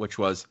of it, which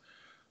was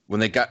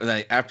when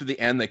after the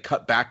end they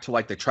cut back to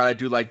like they try to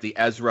do like the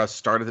Ezra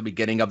start at the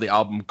beginning of the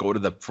album, go to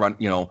the front,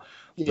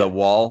 the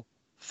wall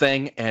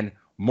thing, and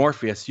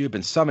Morpheus, you have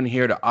been summoned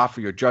here to offer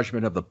your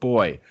judgment of the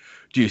boy.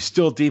 Do you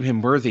still deem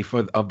him worthy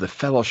of the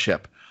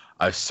fellowship?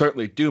 I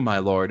certainly do, my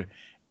lord.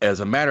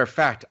 As a matter of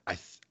fact,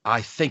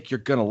 I think you're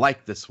going to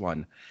like this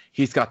one.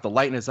 He's got the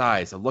light in his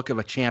eyes, a look of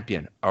a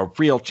champion, a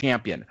real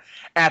champion.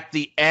 At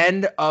the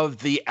end of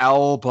the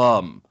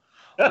album.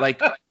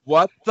 Like,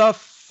 what the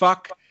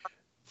fuck?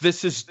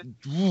 This is...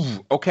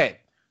 Okay,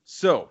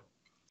 so,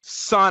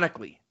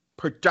 sonically,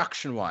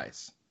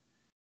 production-wise,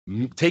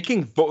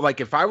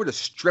 if I were to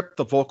strip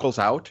the vocals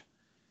out,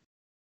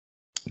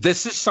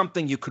 this is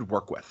something you could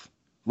work with.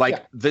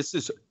 This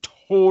is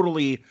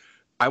totally,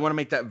 I want to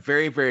make that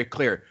very, very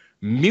clear.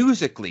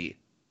 Musically,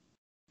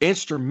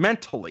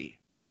 instrumentally,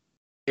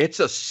 it's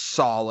a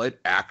solid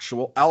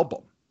actual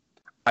album.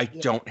 I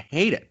don't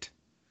hate it.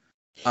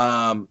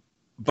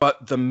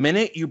 But the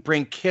minute you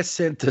bring Kiss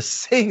in to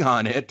sing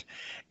on it,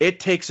 it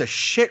takes a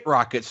shit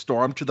rocket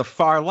storm to the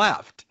far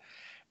left.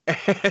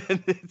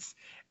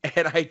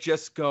 And I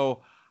just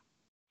go,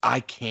 I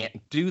can't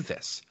do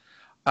this.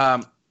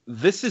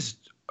 This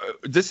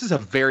is a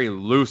very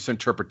loose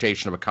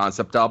interpretation of a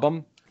concept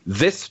album.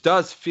 This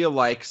does feel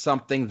like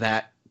something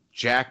that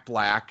Jack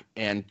Black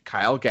and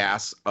Kyle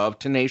Gass of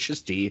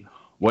Tenacious D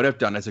would have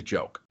done as a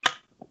joke.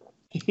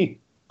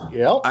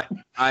 Yeah.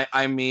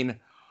 I mean,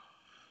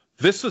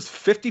 this was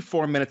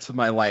 54 minutes of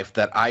my life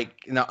that I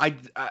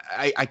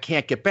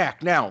can't get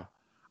back. Now,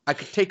 I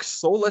could take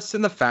solace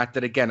in the fact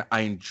that, again,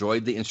 I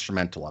enjoyed the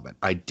instrumental of it.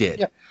 I did.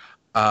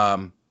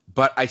 Yeah.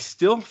 But I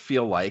still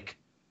feel like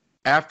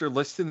after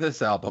listening to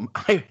this album,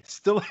 I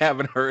still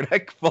haven't heard a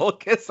full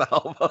Kiss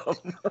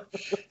album.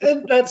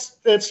 And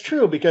that's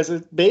true because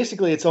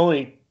it's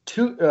only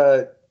two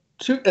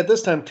at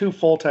this time two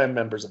full-time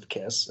members of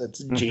Kiss. It's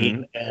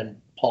Gene and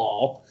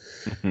Paul,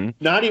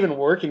 not even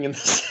working in the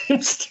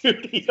same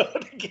studio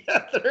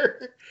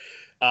together.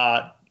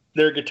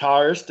 Their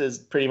guitarist is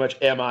pretty much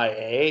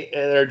MIA,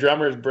 and their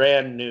drummer is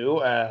brand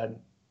new and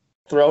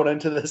thrown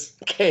into this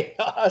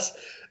chaos.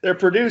 Their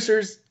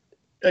producers,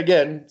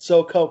 again,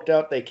 so coked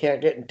out they can't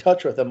get in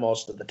touch with them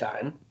most of the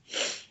time.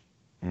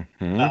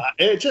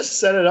 It just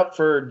set it up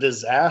for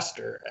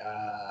disaster.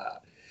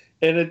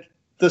 And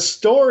the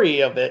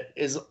story of it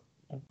is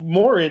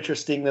more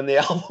interesting than the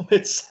album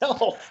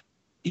itself.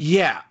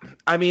 Yeah.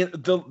 I mean,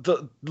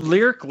 the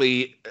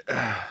lyrically,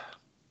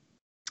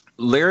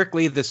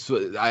 this,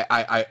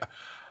 I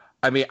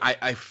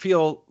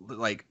feel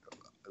like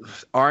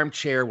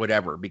armchair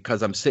whatever,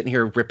 because I'm sitting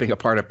here ripping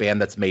apart a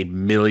band that's made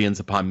millions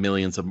upon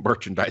millions of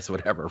merchandise,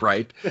 whatever,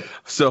 right?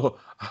 So,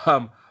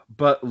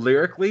 but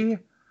lyrically,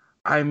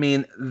 I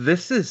mean,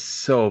 this is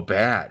so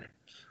bad.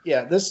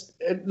 Yeah, this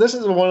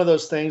is one of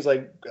those things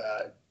like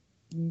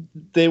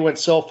they went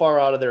so far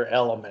out of their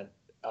element.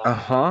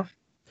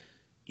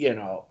 You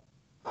know,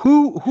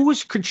 who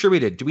has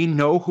contributed? Do we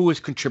know who has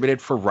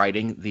contributed for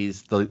writing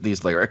these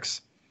lyrics?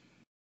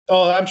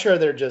 Oh, I'm sure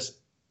they're just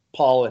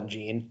Paul and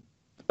Gene.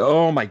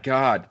 Oh my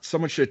God!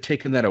 Someone should have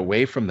taken that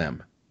away from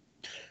them.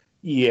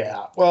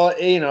 Yeah, well,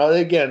 you know,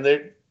 again,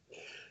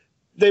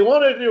 they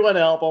wanted to do an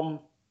album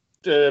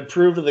to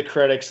prove to the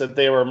critics that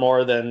they were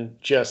more than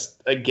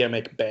just a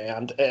gimmick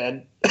band,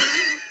 and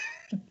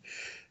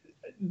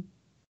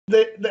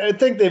I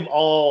think they've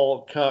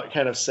all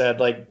kind of said,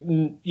 like,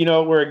 you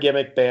know, we're a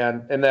gimmick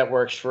band, and that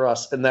works for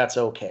us, and that's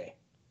okay.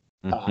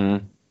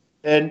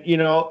 And you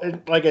know,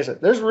 like I said,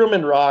 there's room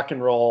in rock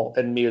and roll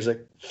and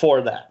music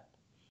for that.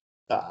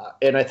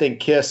 And I think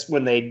Kiss,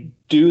 when they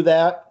do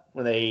that,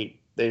 when they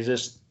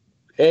just,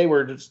 hey,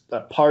 we're just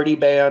a party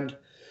band,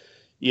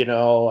 you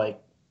know,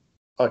 like,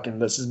 fucking,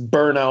 this is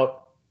burnout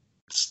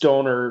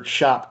stoner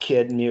shop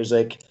kid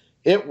music.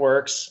 It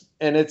works,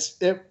 and it's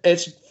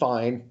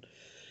fine.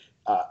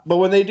 But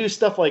when they do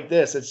stuff like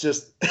this, it's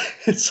just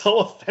it's so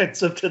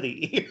offensive to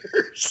the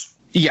ears.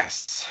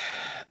 Yes,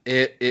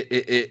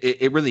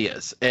 it really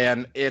is,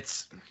 and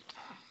it's,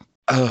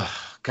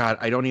 God,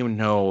 I don't even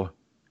know.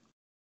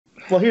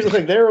 Well, here's the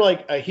thing: they were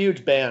like a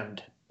huge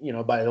band, you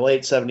know, by the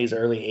late '70s,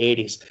 early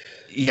 '80s.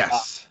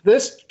 Yes,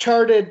 this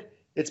charted.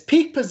 Its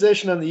peak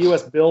position on the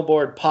U.S.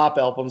 Billboard pop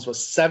albums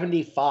was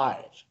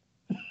 75.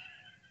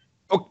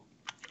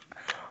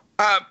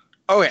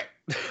 Okay.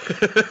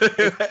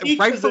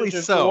 Rightfully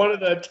so. One of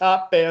the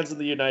top bands in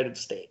the United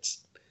States.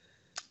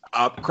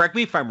 Correct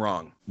me if I'm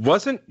wrong.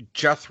 Wasn't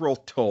Jethro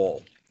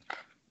Tull?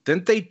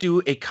 Didn't they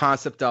do a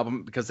concept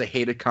album because they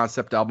hated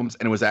concept albums,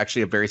 and it was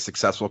actually a very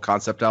successful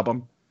concept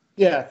album?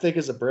 Yeah, Thick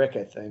as a Brick,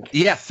 I think.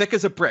 Yeah, Thick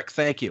as a Brick.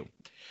 Thank you.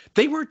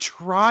 They were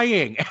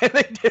trying, and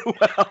they did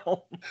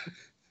well.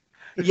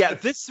 Yeah,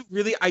 this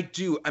really, I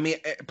do. I mean,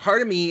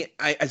 part of me,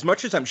 as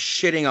much as I'm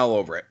shitting all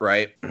over it,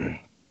 right?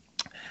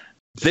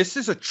 This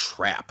is a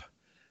trap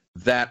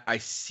that I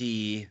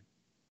see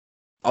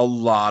a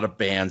lot of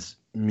bands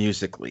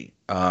musically,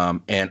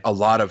 and a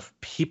lot of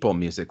people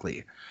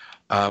musically.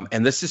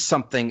 And this is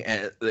something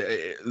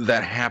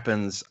that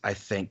happens, I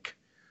think,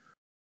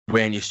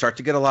 when you start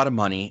to get a lot of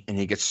money and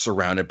you get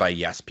surrounded by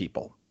yes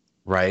people,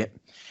 right?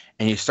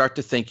 And you start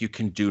to think you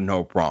can do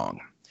no wrong.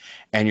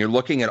 And you're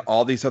looking at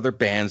all these other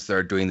bands that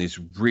are doing these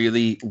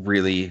really,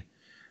 really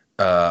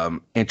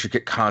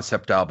intricate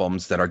concept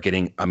albums that are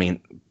getting, I mean,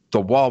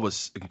 The Wall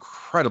was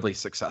incredibly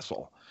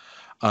successful.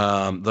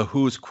 The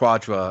Who's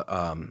Quadra,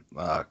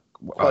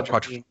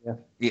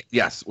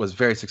 yes, was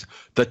very successful.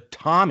 The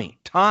Tommy,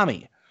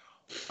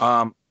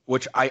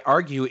 which I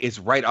argue is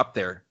right up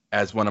there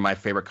as one of my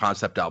favorite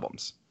concept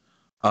albums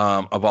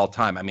of all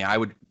time. I mean, I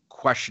would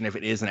question if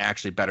it isn't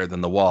actually better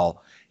than The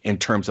Wall in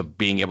terms of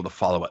being able to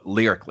follow it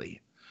lyrically.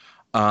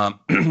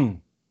 So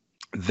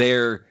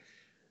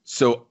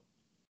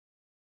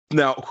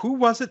now, who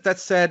was it that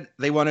said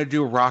they wanted to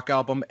do a rock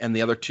album and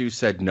the other two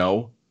said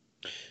no?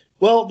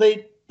 Well,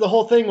 the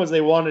whole thing was they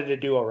wanted to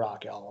do a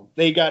rock album.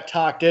 They got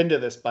talked into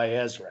this by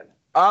Ezrin.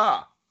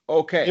 Ah,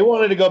 okay. They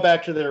wanted to go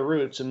back to their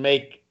roots and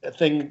make a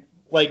thing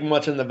like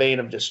much in the vein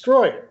of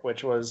Destroyer,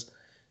 which was,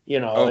 you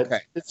know, okay.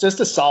 It's just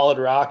a solid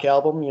rock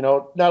album, you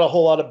know, not a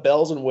whole lot of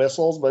bells and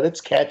whistles, but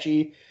it's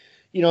catchy.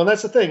 You know, and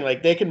that's the thing.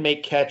 Like, they can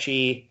make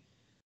catchy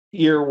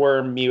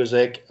earworm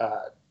music,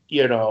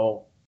 you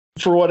know,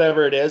 for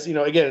whatever it is. You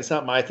know, again, it's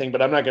not my thing,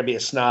 but I'm not going to be a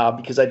snob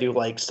because I do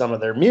like some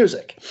of their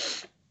music.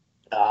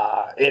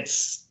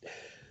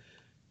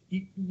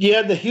 You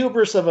had the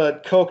hubris of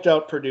a coked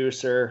out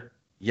producer.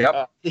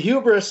 Yep. The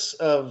hubris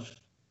of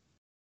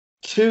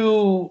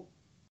two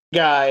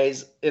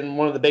guys in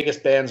one of the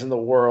biggest bands in the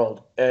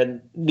world,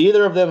 and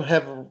neither of them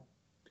have.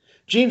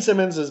 Gene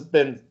Simmons has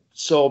been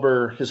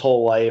sober his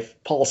whole life.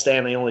 Paul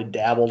Stanley only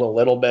dabbled a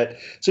little bit,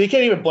 so you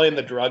can't even blame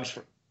the drugs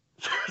for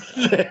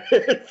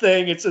their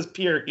thing. It's just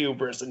pure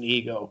hubris and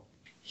ego.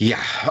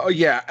 Yeah. Oh,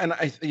 yeah. And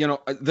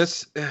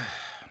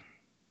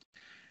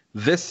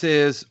this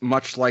is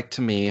much like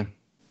to me.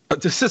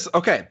 This is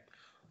okay.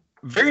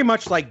 Very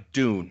much like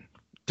Dune,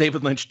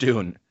 David Lynch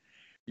Dune.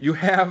 You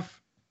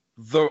have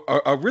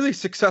a really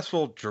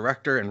successful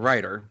director and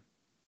writer,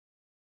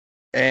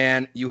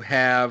 and you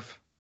have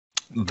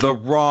the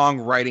wrong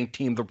writing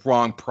team, the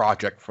wrong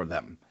project for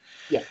them.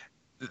 Yeah.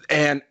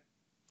 And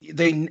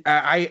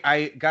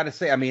I gotta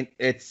say, I mean,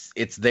 it's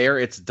there,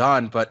 it's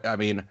done, but I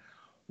mean,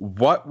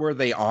 what were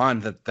they on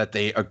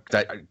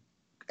that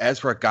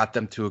Ezra got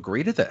them to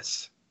agree to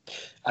this?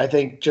 I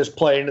think just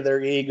playing to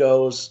their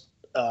egos.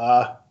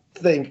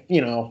 Think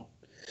you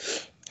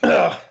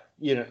have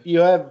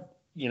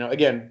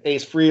again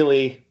Ace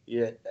Frehley,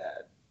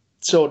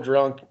 so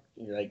drunk,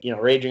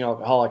 raging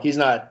alcoholic. He's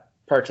not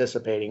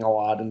participating a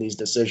lot in these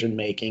decision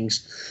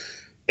makings.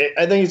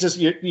 I think it's just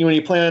when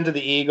you play into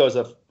the egos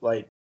of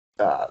like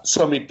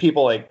so many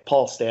people like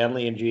Paul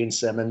Stanley and Gene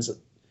Simmons,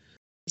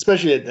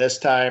 especially at this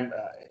time.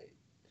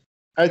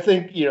 I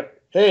think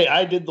hey,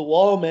 I did The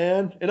Wall,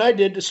 man, and I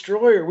did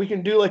Destroyer. We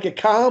can do like a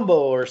combo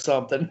or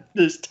something.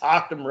 Just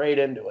talk them right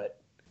into it.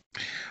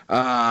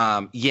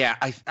 Yeah,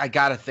 I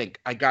gotta think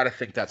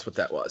that's what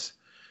that was,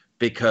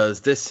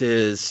 because this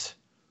is,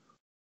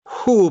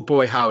 whoo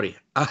boy howdy.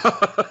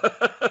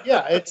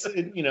 Yeah, it's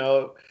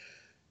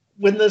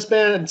when this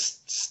band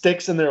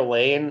sticks in their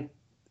lane,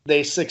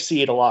 they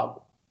succeed a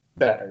lot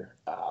better.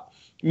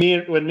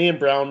 When me and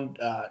Brown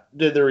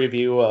did the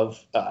review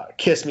of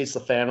Kiss Meets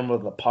the Phantom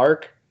of the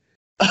Park,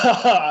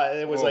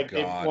 it was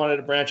they wanted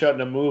to branch out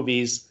into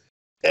movies.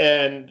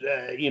 And,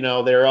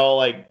 they're all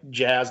like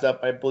jazzed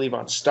up, I believe,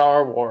 on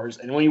Star Wars.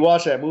 And when you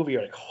watch that movie,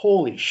 you're like,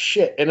 holy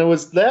shit. And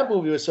that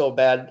movie was so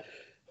bad.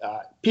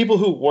 People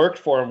who worked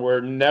for him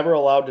were never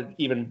allowed to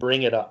even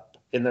bring it up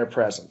in their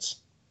presence.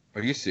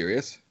 Are you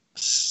serious?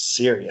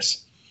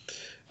 Serious.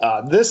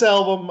 This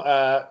album,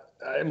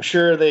 I'm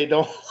sure they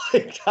don't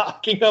like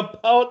talking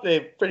about. They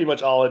pretty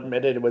much all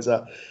admitted it was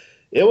a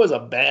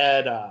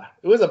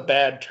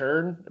bad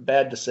turn, a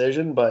bad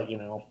decision, but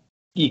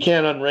you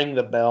can't unring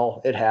the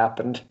bell. It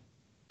happened.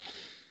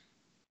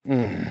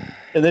 And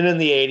then in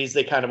the 80s,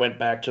 they kind of went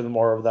back to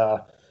more of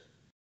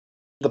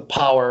the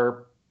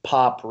power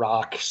pop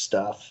rock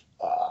stuff,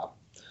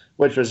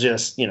 which was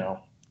just, their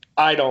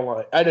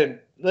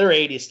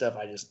 80s stuff,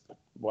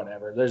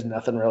 whatever. There's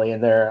nothing really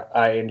in there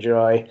I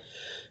enjoy.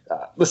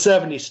 The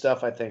 70s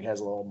stuff, I think, has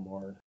a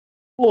little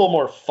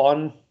more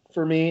fun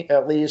for me,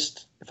 at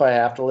least, if I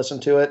have to listen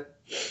to it.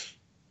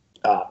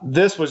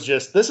 This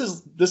is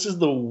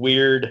the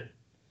weird,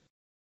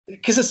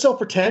 because it's so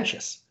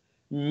pretentious.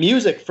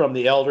 Music from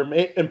the Elder,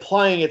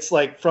 implying it's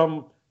like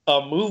from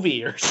a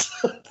movie or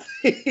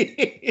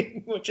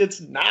something, which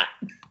it's not.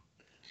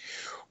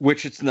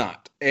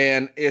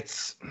 And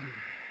it's,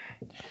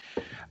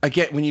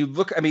 again, when you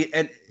look at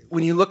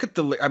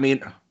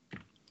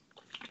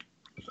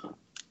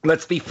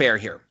let's be fair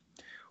here.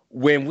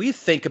 When we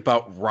think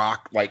about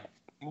rock, like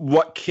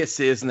what Kiss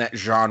is in that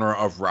genre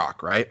of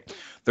rock, right?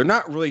 They're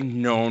not really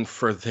known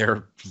for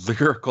their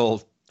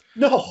lyrical,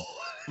 what's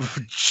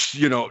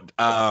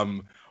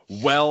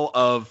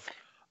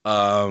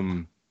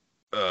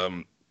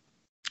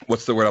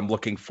the word I'm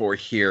looking for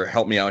here?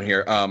 Help me out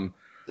here.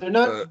 They're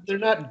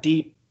not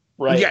deep,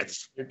 right?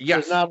 Yes.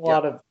 There's not a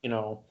lot of,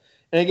 and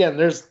again,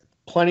 there's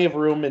plenty of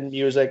room in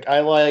music. I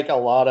like a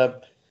lot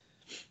of.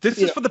 This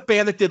is for the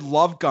band that did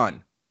Love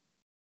Gun.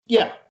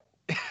 Yeah.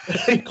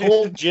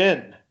 Cold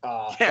Gin.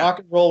 Rock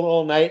and roll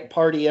all night,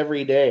 party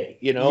every day,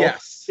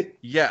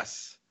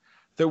 Yes.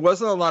 There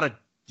wasn't a lot of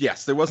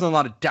depth. There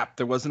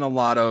wasn't a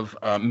lot of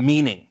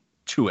meaning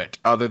to it,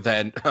 other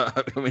than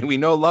we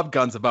know Love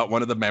Gun's about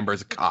one of the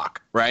members'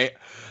 cock, right?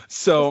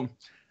 So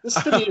this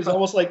to me is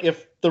almost like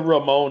if the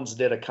Ramones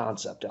did a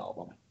concept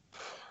album.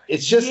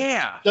 It's just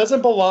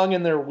doesn't belong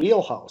in their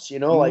wheelhouse,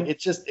 like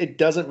it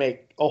doesn't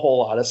make a whole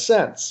lot of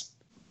sense.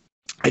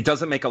 It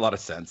doesn't make a lot of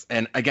sense.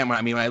 And again,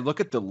 when I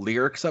look at the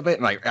lyrics of it,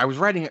 and I was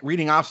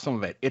reading off some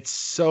of it, it's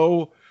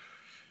so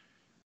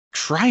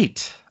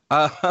trite.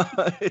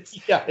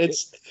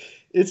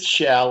 It's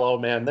shallow,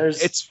 man.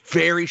 It's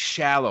very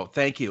shallow.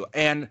 Thank you.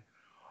 And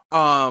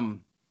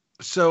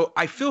so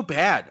I feel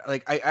bad.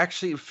 Like, I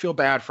actually feel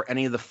bad for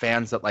any of the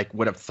fans that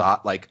would have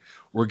thought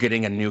we're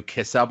getting a new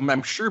Kiss album.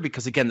 I'm sure,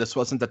 because again, this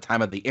wasn't the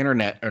time of the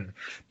internet and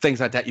things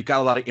like that. You got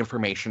a lot of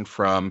information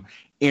from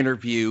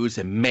interviews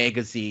and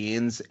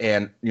magazines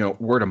and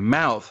word of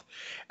mouth,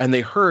 and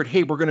they heard,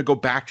 hey, we're going to go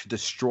back to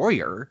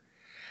Destroyer,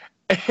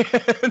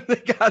 and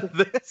they got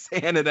this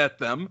handed at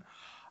them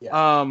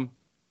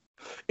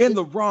in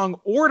the wrong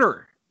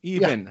order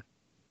even.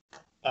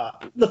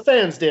 The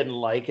fans didn't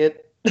like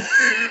it.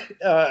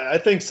 I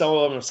think some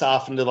of them have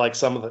softened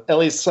to at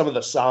least some of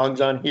the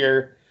songs on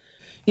here.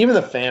 Even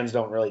the fans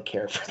don't really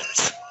care for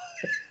this.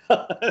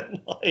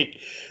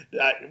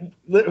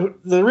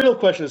 The real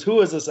question is,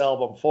 who is this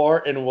album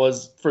for? And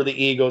was for the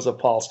egos of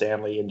Paul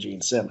Stanley and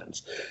Gene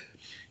Simmons.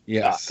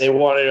 Yes. They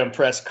wanted to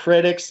impress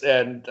critics,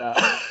 and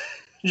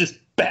just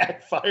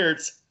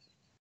backfired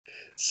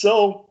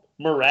so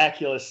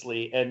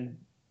miraculously. And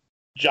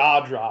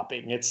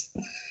jaw-dropping. It's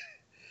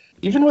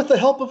even with the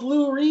help of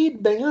Lou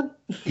Reed, man.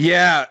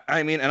 Yeah,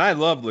 I mean, and I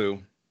love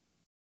Lou.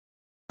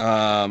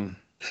 I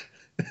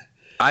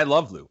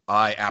love Lou.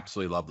 I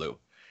absolutely love Lou.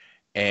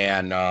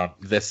 And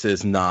this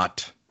is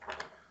not.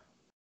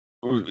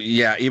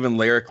 Yeah, even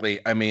lyrically,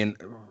 I mean,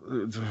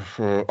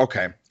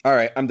 okay. All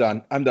right, I'm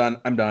done.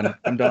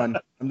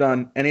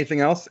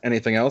 Anything else?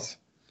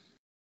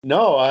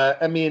 No,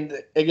 I mean,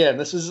 again,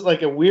 this is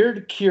like a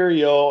weird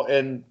curio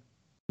in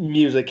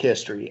music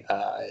history.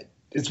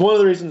 It's one of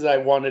the reasons I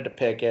wanted to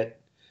pick it.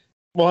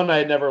 One, I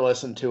had never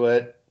listened to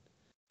it.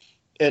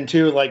 And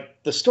two,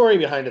 like, the story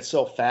behind it's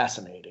so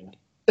fascinating.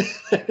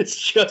 It's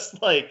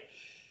just like,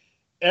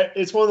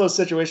 it's one of those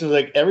situations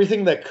like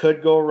everything that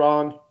could go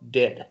wrong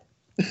did.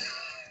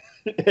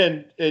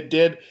 And it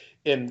did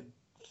in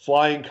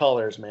flying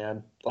colors,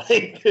 man.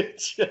 Like,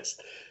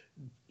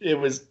 it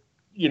was,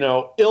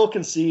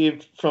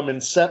 ill-conceived from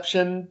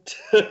inception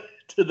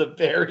to the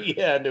very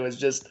end. It was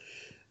just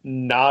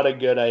not a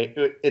good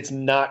idea. It's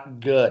not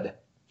good.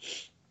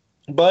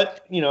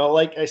 But,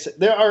 like I said,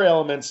 there are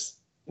elements,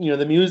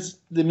 the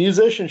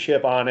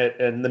musicianship on it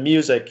and the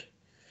music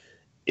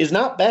is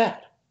not bad.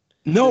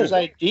 No. There's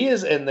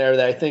ideas in there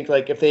that I think,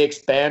 like, if they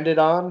expanded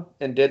on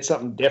and did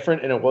something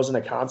different and it wasn't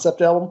a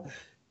concept album,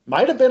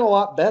 might have been a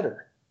lot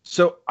better.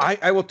 So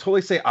I will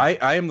totally say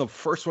I am the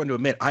first one to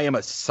admit I am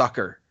a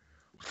sucker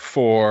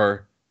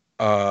for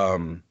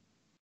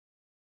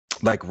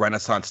like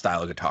Renaissance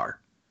style guitar.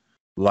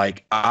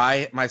 Like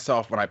I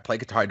myself, when I play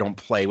guitar, I don't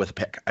play with a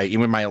pick.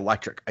 Even my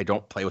electric, I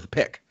don't play with a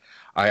pick.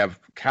 I have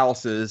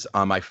calluses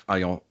on my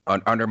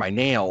under my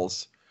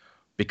nails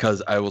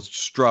because I will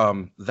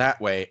strum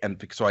that way,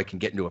 and so I can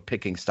get into a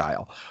picking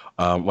style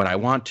when I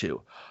want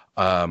to.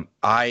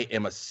 I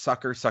am a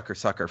sucker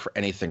for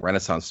anything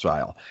Renaissance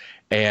style.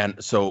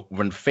 And so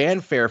when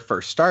Fanfare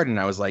first started,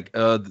 I was like,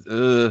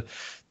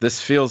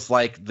 this feels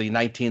like the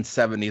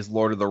 1970s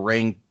Lord of the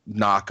Ring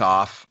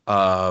knockoff.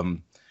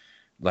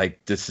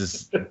 Like this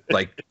is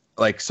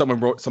like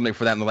someone wrote something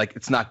for that and they're like,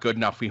 it's not good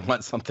enough. We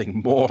want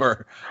something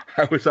more.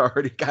 I was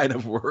already kind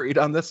of worried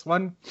on this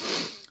one.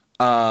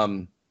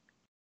 But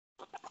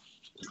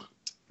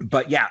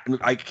yeah,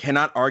 I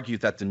cannot argue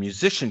that the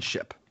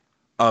musicianship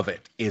of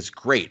it is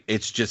great.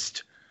 It's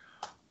just,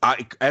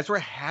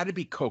 Ezra had to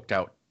be coked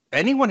out.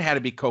 Anyone had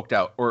to be coked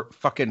out or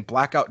fucking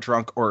blackout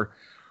drunk or,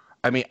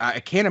 I mean, I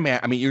can't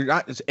imagine. I mean, you're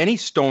not, any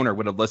stoner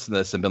would have listened to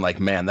this and been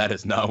like, man, that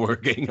is not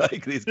working.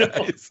 Like these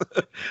guys,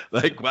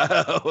 like,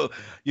 wow,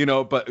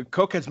 but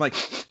cokehead's like,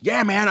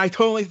 yeah, man, I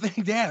totally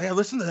think, yeah,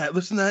 listen to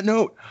that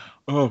note.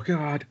 Oh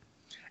God.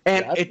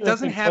 And yeah, it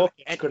doesn't have,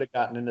 could have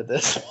gotten into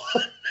this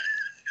one.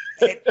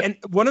 and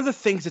one of the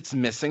things it's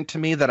missing to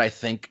me that I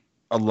think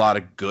a lot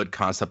of good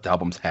concept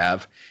albums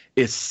have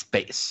is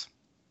space.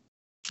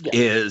 Yeah.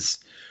 Is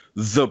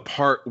the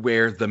part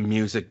where the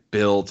music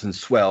builds and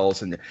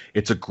swells, and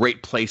it's a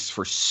great place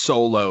for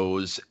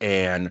solos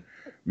and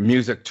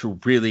music to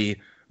really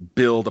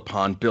build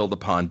upon.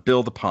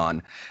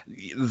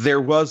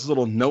 There was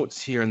little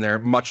notes here and there,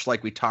 much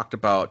like we talked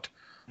about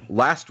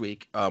last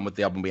week with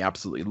the album we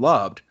absolutely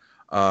loved,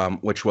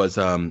 which was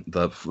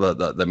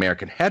the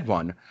American Head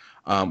one,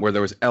 where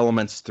there was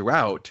elements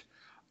throughout,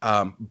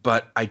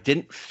 but this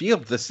didn't feel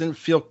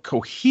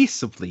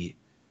cohesively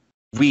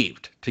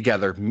weaved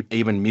together,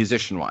 even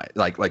musician-wise,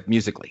 like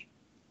musically.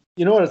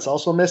 You know what it's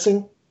also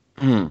missing?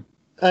 An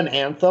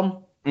anthem.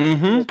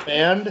 Mm-hmm.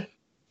 Band.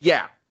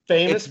 Yeah.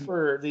 Famous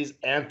for these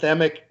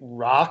anthemic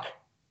rock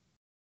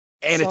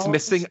and songs. It's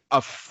missing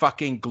a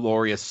fucking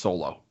glorious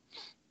solo.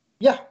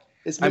 Yeah.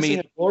 It's missing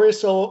a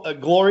glorious solo, a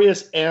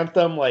glorious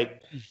anthem,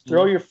 like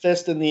throw your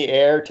fist in the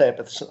air type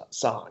of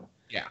song.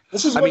 Yeah.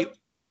 This is what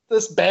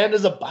this band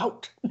is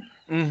about.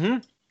 Mm-hmm.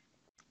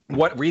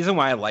 What reason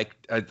why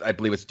I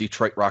believe it's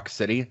Detroit Rock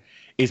City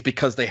is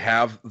because they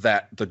have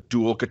the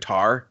dual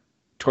guitar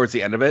towards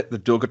the end of it, the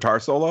dual guitar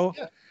solo.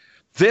 Yeah.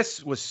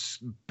 This was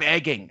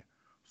begging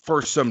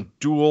for some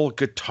dual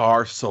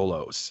guitar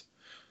solos,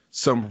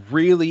 some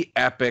really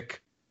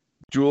epic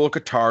dual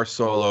guitar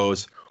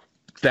solos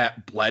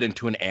that bled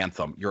into an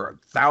anthem. You're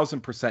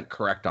 1,000%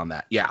 correct on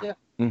that. Yeah.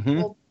 Mm-hmm.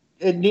 Well,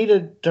 it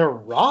needed to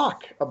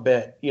rock a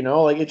bit,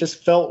 like it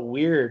just felt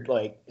weird.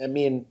 Like, I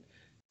mean,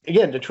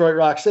 again, Detroit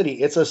Rock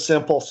City, it's a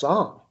simple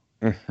song.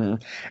 Mm-hmm.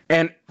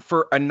 And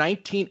for a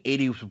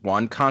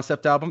 1981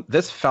 concept album,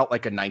 this felt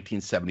like a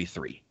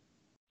 1973.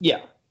 Yeah.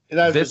 And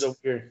that was a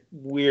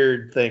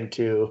weird thing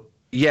too.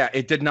 Yeah,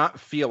 it did not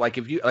feel like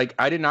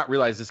I did not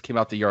realize this came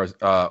out the year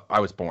I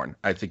was born.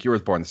 I think you were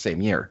born the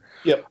same year.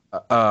 Yep.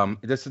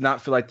 This did not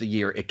feel like the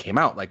year it came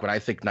out. Like when I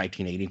think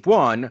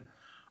 1981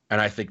 and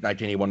I think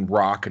 1981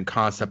 rock and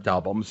concept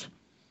albums,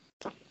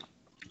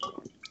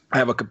 I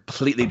have a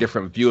completely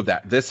different view of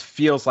that. This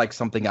feels like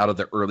something out of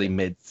the early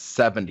mid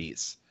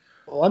 70s.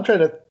 Well,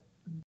 the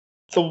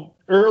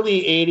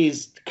early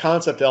 80s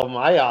concept album,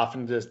 I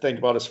often just think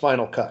about as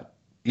Final Cut.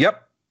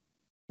 Yep.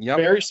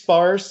 Very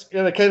sparse.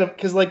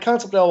 Because like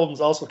concept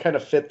albums also kind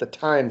of fit the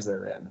times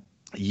they're in.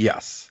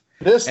 Yes.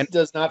 This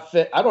does not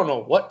fit. I don't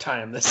know what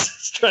time this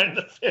is trying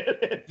to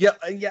fit in.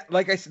 Yeah.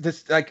 Like I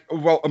said,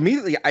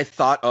 immediately I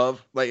thought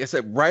of, like I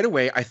said, right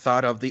away I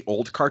thought of the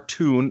old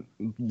cartoon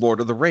Lord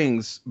of the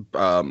Rings,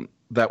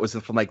 that was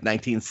from like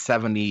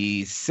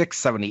 1976,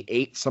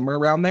 78, somewhere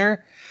around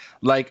there.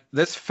 Like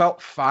this felt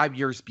 5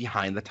 years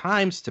behind the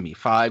times to me,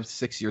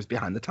 5-6 years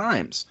behind the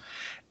times,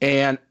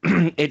 and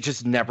it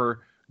just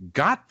never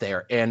got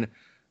there. And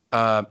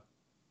I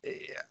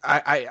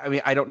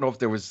mean, I don't know if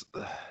there was.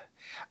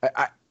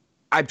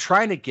 I'm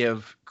trying to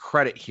give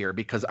credit here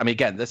because, I mean,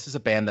 again, this is a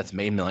band that's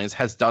made millions,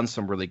 has done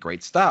some really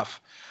great stuff.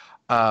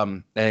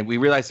 And we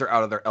realize they're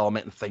out of their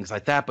element and things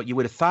like that. But you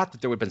would have thought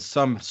that there would have been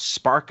some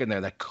spark in there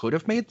that could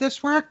have made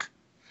this work.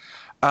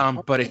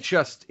 But it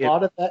just... A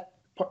lot of that...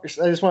 part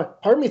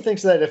of me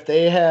thinks that if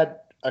they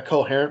had a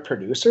coherent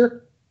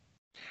producer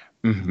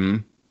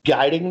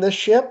guiding this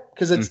ship,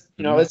 because it's,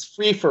 you know, it's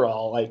free for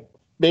all. Like,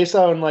 based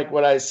on, like,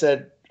 what I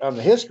said on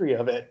the history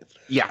of it.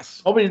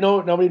 Yes. Nobody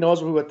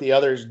knows what the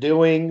other's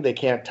doing. They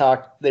can't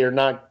talk. They're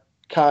not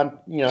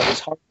it's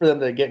hard for them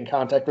to get in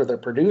contact with their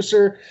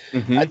producer.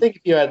 I think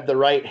if you had the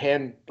right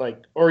hand,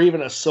 like, or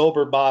even a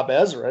sober Bob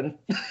Ezrin,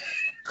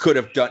 could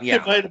have done. Yeah,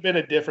 it might have been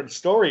a different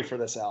story for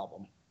this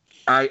album.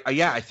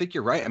 I think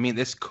you're right. I mean,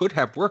 this could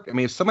have worked. I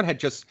mean, if someone had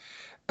just,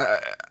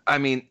 I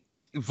mean,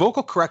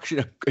 vocal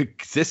correction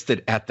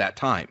existed at that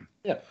time.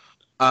 Yeah.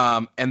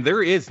 And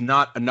there is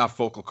not enough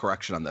vocal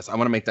correction on this. I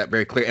want to make that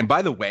very clear. And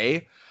by the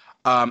way,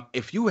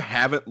 if you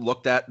haven't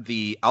looked at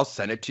I'll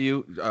send it to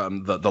you,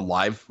 the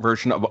live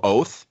version of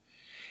Oath.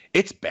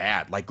 It's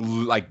bad. Like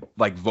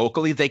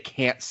vocally, they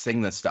can't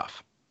sing this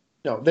stuff.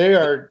 No,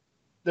 they're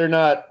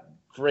not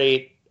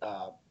great.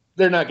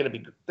 They're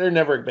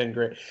never been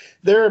great.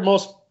 Their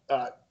most,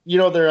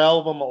 their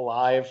album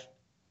Alive.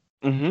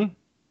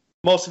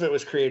 Most of it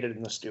was created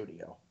in the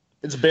studio.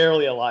 It's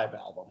barely a live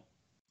album.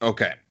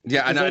 Okay.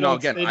 Yeah, I know.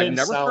 Again, I've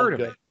never heard of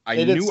it.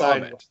 I knew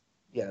of it.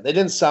 Yeah, they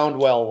didn't sound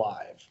well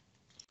live.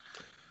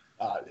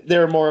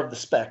 They're more of the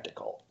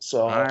spectacle.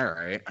 So. All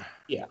right.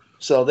 Yeah.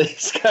 So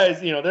these guys,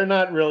 they're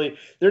not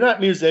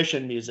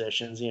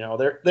musicians.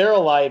 They're a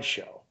live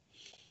show.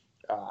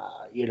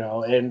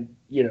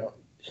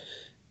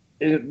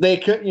 They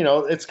could,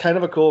 it's kind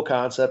of a cool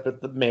concept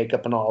with the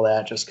makeup and all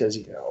that, just because,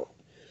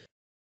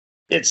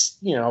 it's,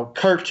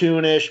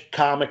 cartoonish,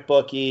 comic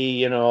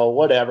booky,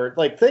 whatever.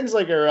 Like things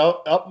like are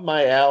up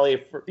my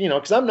alley for,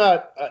 because I'm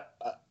not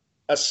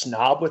a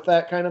snob with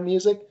that kind of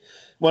music.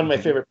 One of my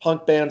favorite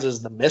punk bands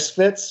is the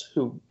Misfits,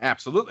 who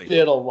absolutely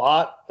did a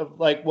lot of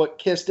like what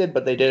Kiss did,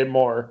 but they did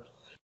more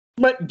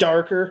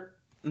darker.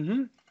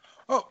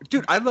 Oh,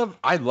 dude, I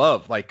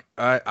love like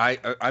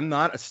I'm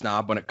not a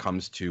snob when it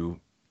comes to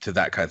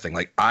that kind of thing.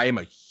 Like I am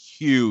a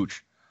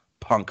huge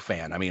punk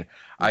fan. I mean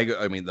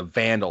the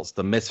Vandals,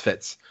 the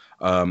Misfits,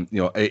 even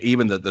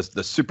the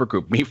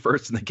supergroup, Me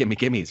First and the Gimme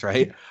Gimmes,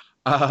 right?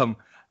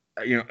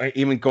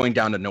 Even going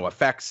down to No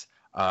Effects.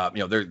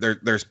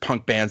 There's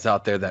punk bands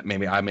out there that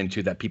maybe I'm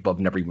into that people have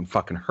never even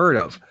fucking heard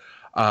of.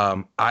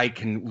 I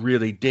can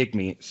really dig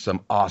me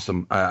some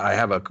awesome. I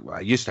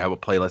used to have a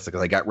playlist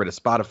because I got rid of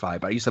Spotify,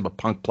 but I used to have a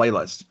punk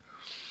playlist.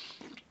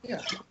 Yeah.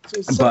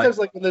 So sometimes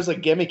like when there's a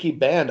gimmicky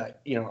band,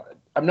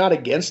 I'm not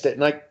against it.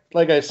 And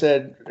like I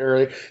said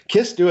earlier,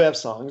 Kiss do have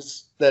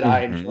songs that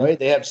I enjoy.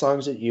 They have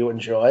songs that you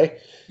enjoy.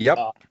 Yep.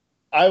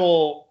 I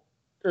will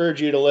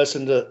urge you to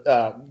listen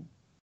to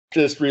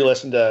just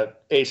re-listen to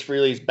Ace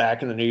Frehley's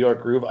Back in the New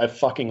York Groove. I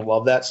fucking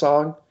love that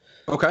song.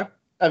 Okay.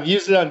 I've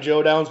used it on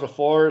Joe Downs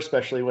before,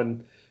 especially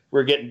when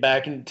we're getting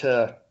back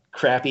into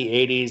crappy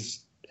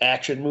 80s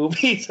action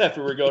movies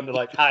after we're going to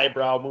like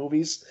highbrow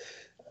movies.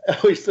 I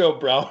always throw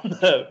Brown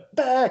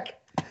back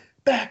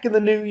in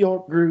the New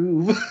York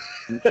Groove.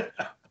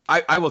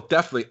 I will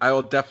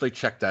definitely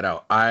check that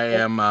out.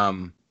 I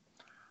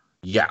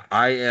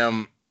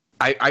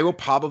will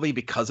probably,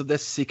 because of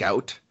this, seek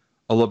out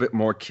a little bit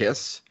more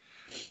Kiss,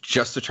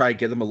 just to try to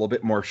give them a little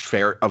bit more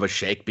fair of a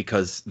shake,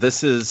 because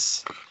this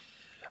is,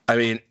 I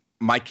mean,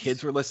 my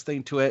kids were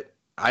listening to it.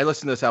 I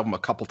listened to this album a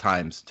couple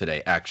times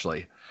today,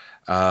 actually.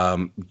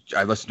 I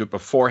listened to it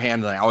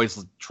beforehand, and I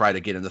always try to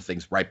get into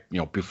things right,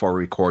 before we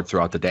record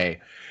throughout the day.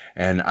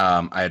 And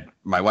I had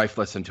my wife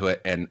listen to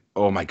it, and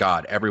oh my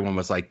God, everyone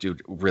was like,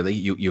 "Dude, really?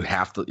 You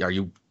have to? Are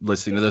you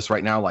listening to this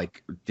right now?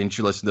 Like, didn't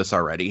you listen to this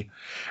already?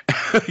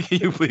 Can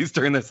you please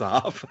turn this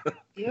off?"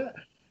 Yeah.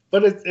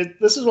 But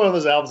this is one of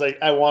those albums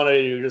I wanted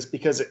to do just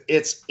because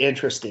it's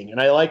interesting, and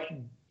I like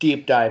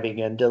deep diving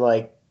into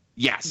like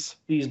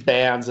these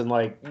bands, and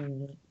like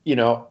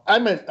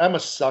I'm a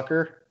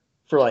sucker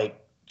for like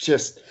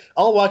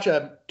I'll watch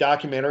a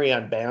documentary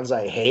on bands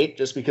I hate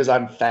just because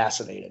I'm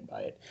fascinated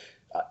by it.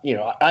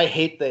 I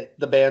hate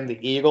the band The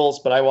Eagles,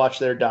 but I watch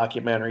their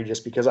documentary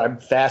just because I'm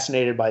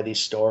fascinated by these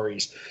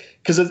stories,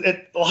 because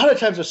a lot of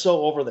times they're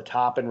so over the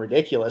top and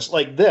ridiculous.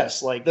 Like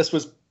this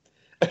was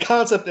a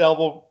concept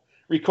album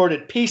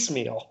recorded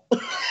piecemeal.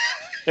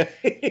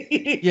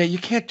 Yeah, you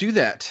can't do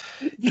that.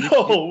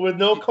 No, with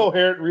no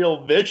coherent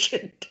real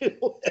vision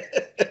to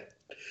it.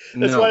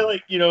 That's why,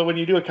 like, when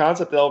you do a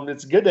concept album,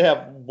 it's good to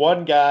have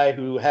one guy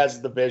who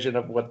has the vision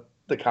of what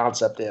the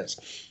concept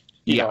is.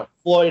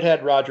 Floyd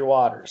had Roger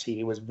Waters.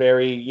 He was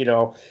very,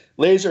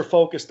 laser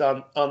focused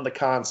on the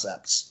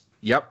concepts.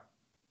 Yep.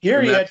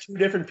 Here you had two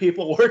different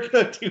people working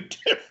on two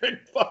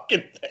different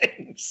fucking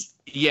things.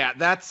 Yeah,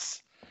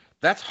 that's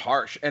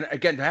harsh. And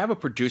again, to have a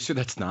producer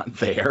that's not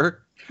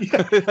there,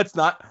 that's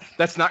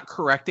not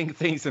correcting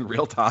things in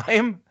real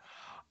time,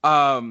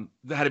 that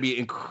had to be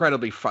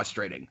incredibly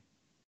frustrating.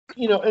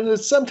 And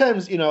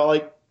sometimes,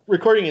 like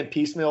recording in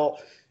piecemeal,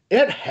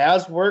 it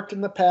has worked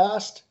in the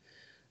past.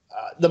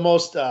 The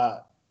most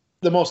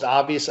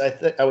obvious,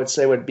 I would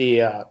say, would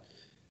be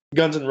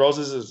Guns N'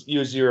 Roses'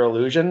 Use Your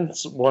Illusion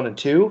 1 and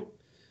 2.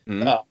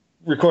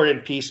 Mm-hmm. Recorded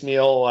in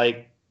piecemeal,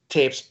 like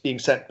tapes being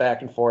sent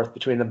back and forth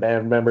between the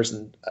band members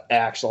and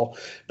Axl.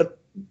 But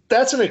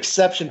that's an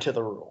exception to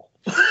the rule.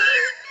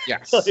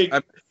 Yes.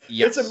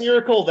 Yes. It's a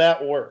miracle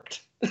that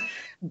worked.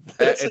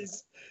 This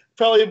is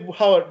probably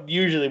how it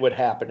usually would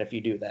happen if you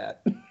do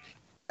that.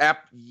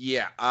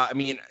 Yeah.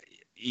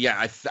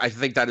 I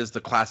think that is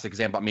the classic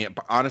example. I mean,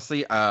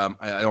 honestly,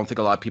 I don't think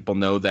a lot of people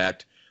know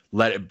that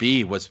Let It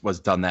Be was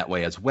done that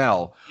way as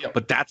well. Yep.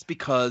 But that's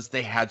because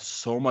they had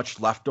so much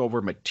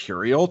leftover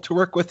material to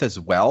work with as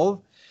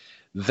well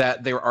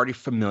that they were already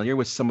familiar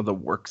with some of the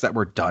works that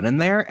were done in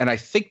there. And I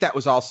think that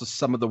was also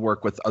some of the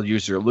work with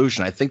Use Your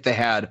Illusion. I think they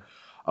had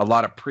a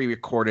lot of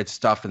pre-recorded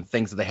stuff and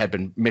things that they had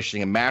been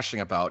mishing and mashing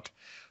about,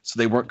 so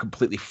they weren't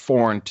completely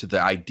foreign to the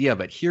idea.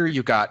 But here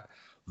you got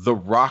the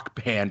rock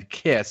band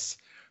Kiss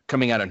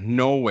coming out of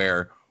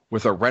nowhere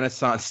with a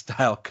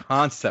Renaissance-style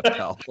concept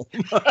album.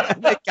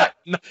 They got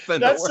nothing.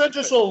 That sent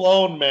us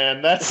alone,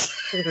 man. That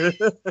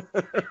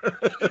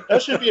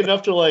should be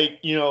enough to, like,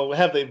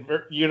 have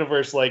the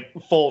universe, like,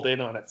 fold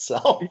in on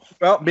itself.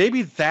 Well,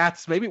 maybe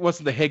it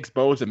wasn't the Higgs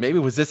boson. Maybe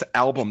it was this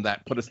album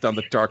that put us down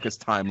the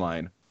darkest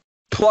timeline.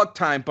 Plug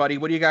time, buddy.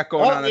 What do you got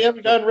going on? We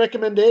haven't done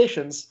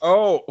recommendations.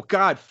 Oh,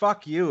 God,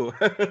 fuck you.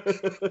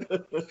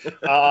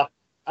 I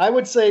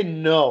would say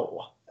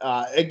no.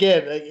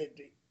 Again,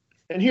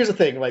 and here's the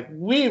thing, like,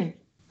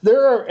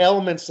 there are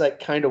elements that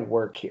kind of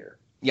work here.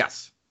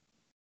 Yes.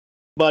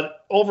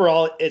 But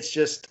overall, it's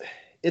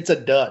a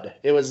dud.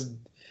 It was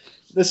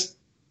this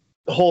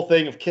whole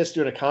thing of Kiss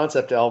doing a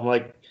concept album,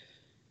 like,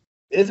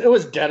 it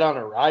was dead on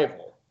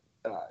arrival.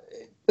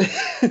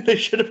 They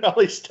should have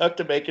probably stuck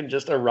to making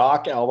just a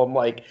rock album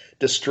like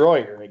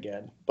Destroyer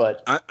again.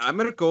 But I'm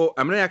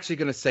actually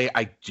gonna say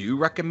I do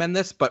recommend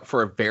this, but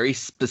for a very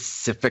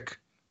specific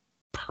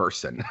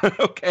person.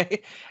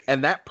 Okay,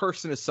 and that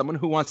person is someone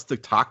who wants to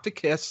talk to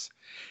Kiss,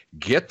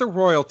 get the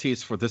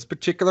royalties for this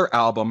particular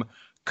album,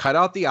 cut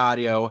out the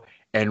audio,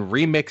 and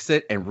remix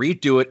it and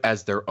redo it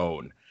as their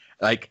own.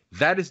 Like,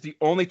 that is the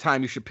only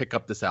time you should pick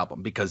up this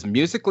album, because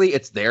musically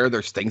it's there.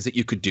 There's things that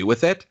you could do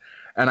with it.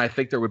 And I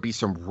think there would be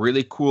some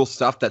really cool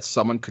stuff that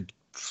someone could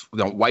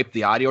wipe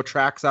the audio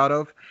tracks out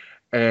of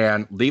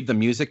and leave the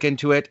music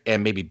into it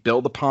and maybe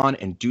build upon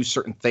and do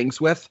certain things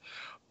with.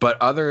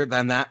 But other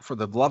than that, for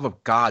the love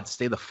of God,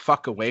 stay the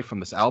fuck away from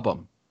this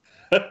album.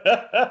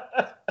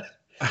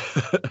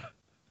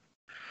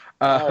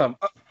 Now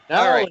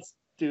let's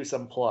do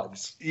some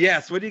plugs.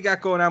 Yes, what do you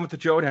got going on with the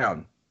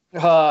Joedown?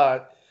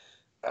 Because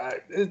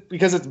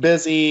it's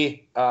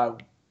busy,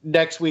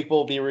 next week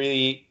we'll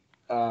be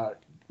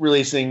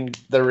releasing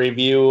the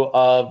review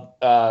of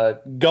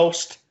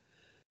Ghost,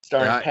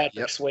 starring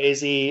Patrick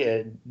Swayze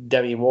and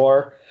Demi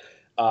Moore.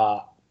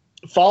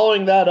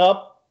 Following that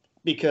up,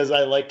 because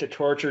I like to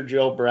torture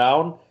Joe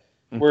Brown,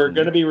 we're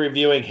going to be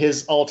reviewing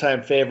his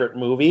all-time favorite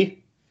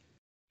movie,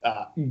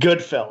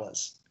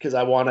 Goodfellas, because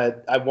I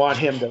want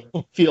him to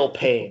feel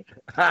pain.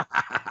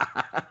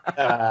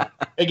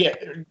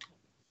 Again,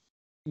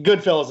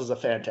 Goodfellas is a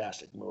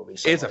fantastic movie.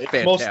 So it's a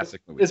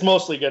fantastic movie. It's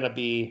mostly going to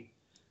be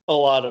a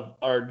lot of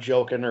our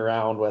joking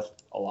around with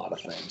a lot of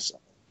things. So.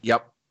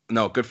 Yep.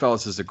 No,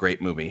 Goodfellas is a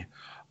great movie.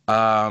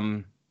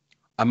 On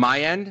my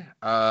end,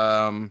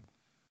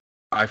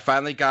 I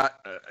finally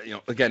got,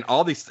 again,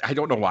 all these, I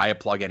don't know why I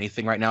plug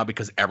anything right now,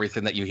 because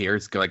everything that you hear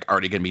is like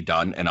already going to be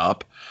done and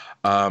up.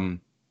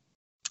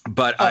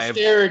 But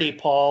posterity,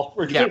 Paul.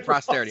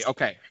 Posterity.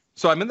 Okay.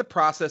 So I'm in the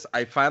process.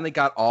 I finally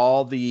got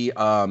all the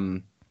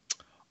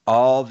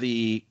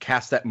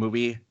Cast That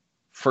Movie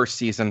first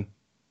season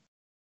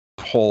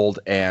pulled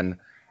and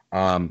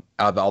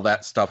all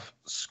that stuff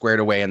squared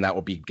away, and that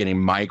will be getting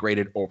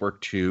migrated over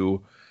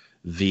to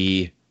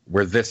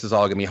where this is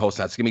all going to be hosted.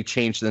 That's going to be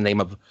changed to the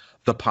name of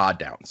the Pod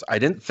Downs. I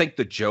didn't think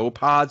the Joe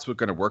Pods were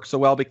going to work so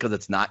well because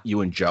it's not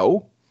you and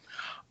Joe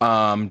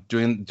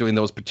doing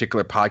those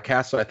particular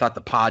podcasts. So I thought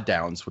the Pod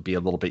Downs would be a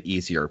little bit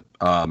easier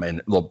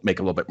and make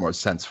a little bit more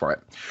sense for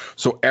it.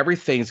 So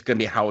everything's going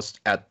to be housed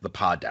at the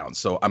Pod Downs.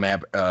 So I'm going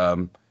to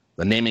have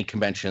the naming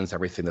conventions,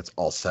 everything that's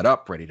all set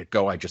up, ready to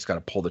go. I just got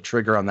to pull the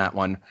trigger on that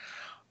one.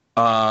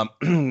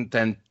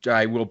 Then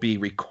I will be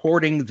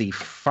recording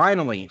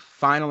finally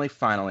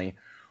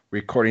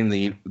recording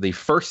the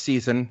first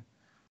season,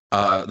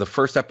 the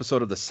first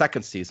episode of the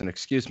second season,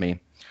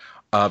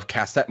 of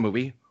Cast That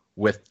Movie,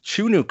 with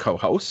two new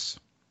co-hosts.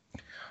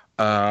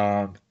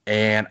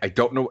 And I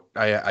don't know.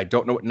 I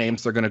don't know what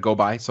names they're going to go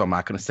by, so I'm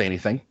not going to say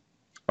anything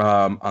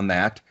on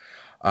that.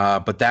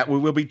 But that we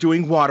will be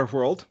doing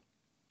Waterworld,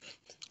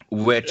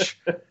 which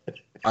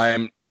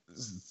I'm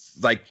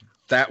like.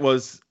 That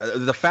was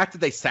the fact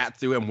that they sat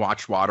through and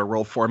watched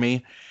Waterworld for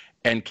me,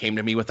 and came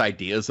to me with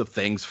ideas of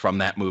things from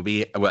that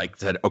movie. Like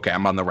said, okay,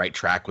 I'm on the right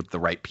track with the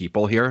right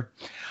people here.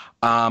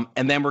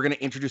 And then we're going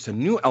to introduce a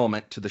new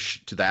element to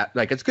to that.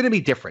 Like it's going to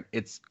be different.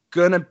 It's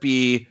going to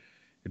be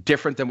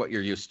different than what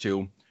you're used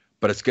to,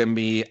 but it's going to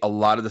be a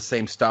lot of the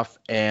same stuff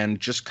and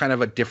just kind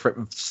of a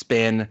different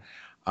spin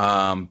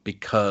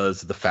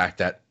because of the fact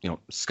that,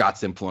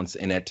 Scott's influence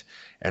in it.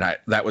 And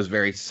that was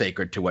very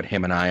sacred to what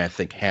him and I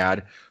think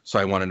had. So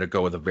I wanted to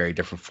go with a very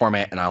different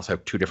format. And I also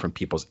have two different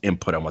people's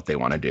input on what they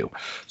want to do.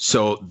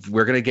 So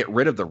we're going to get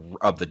rid of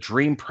the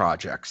dream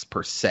projects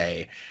per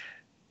se.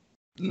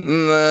 But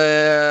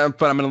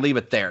I'm going to leave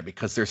it there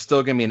because there's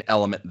still going to be an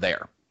element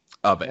there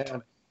of it.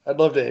 Man, I'd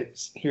love to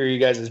hear you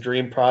guys'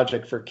 dream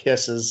project for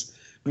Kiss's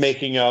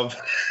making of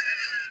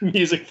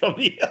music from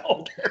the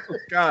Elder. Oh,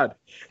 God,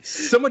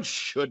 someone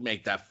should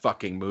make that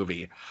fucking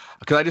movie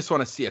because I just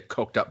want to see a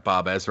coked up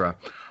Bob Ezra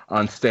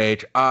on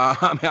stage,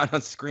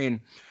 on screen.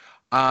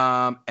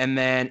 And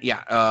then,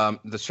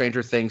 the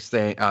Stranger Things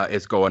thing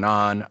is going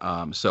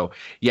on. So,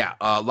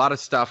 a lot of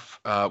stuff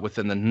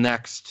within the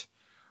next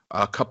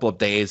couple of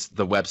days.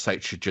 The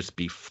website should just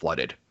be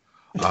flooded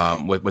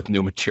with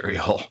new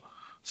material.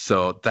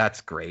 So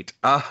that's great.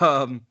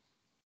 And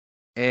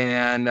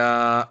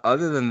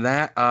other than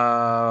that,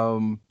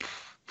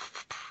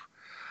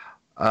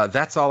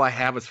 that's all I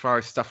have as far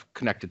as stuff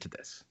connected to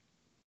this.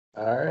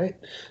 All right.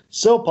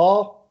 So,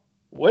 Paul,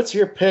 what's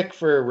your pick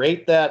for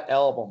Rate That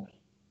Album?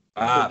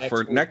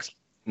 For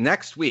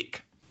next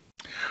week,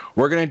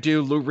 we're going to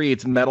do Lou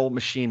Reed's Metal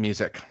Machine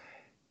Music.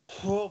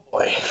 Oh,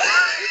 boy.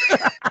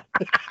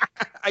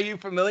 Are you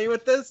familiar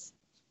with this?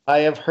 I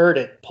have heard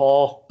it,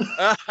 Paul.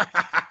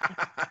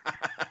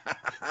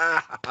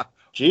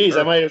 Jeez,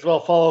 I might as well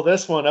follow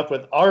this one up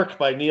with Arc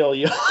by Neil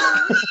Young.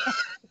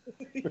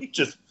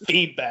 Just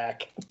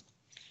feedback.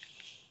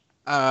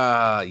 An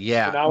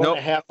hour and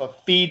a half of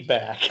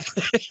feedback.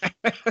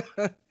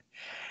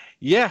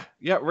 Yeah,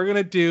 we're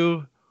gonna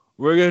do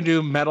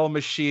Metal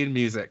Machine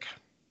Music.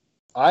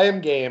 I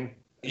am game.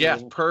 Yeah,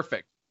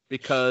 perfect.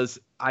 Because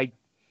I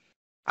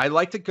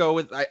like to go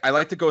with I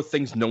like to go with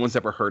things no one's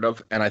ever heard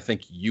of, and I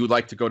think you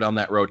like to go down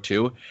that road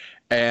too.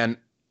 And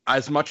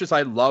as much as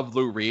I love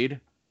Lou Reed,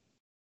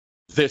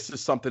 this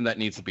is something that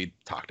needs to be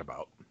talked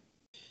about.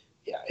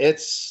 Yeah,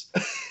 it's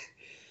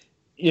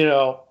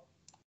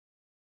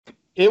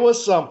it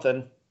was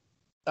something.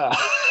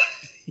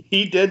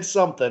 He did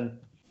something.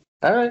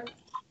 All right.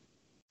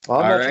 Well,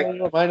 I'm not telling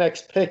you what my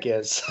next pick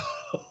is.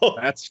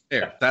 That's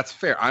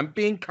fair. I'm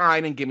being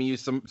kind and giving you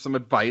some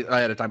advice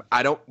ahead of time.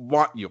 I don't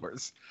want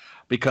yours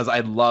because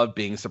I love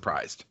being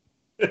surprised.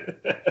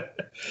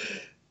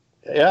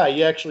 Yeah,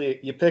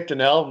 you picked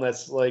an album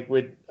that's like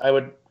I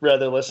would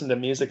rather listen to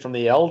music from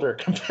the Elder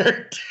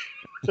compared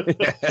to.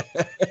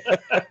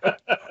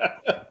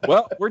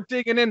 Well, we're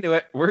digging into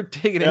it. We're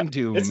digging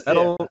into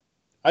metal. Yeah.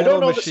 I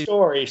don't know the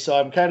story, so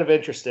I'm kind of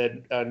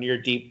interested on your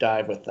deep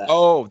dive with that.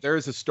 Oh, there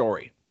is a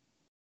story.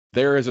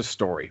 There is a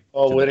story.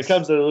 Oh, when it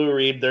comes to Lou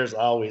Reed, there's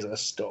always a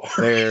story.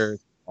 There's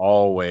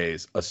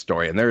always a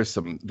story, and there is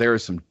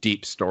some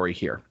deep story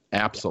here.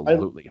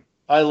 Absolutely.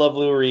 I love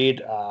Lou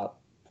Reed.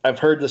 I've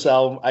heard this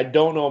album. I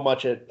don't know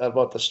much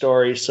about the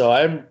story, so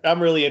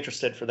I'm really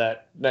interested for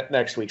that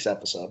next week's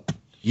episode.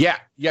 Yeah,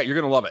 you're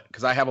gonna love it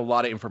because I have a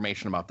lot of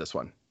information about this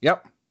one.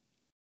 Yep.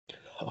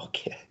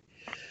 Okay.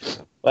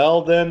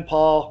 Well then,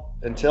 Paul.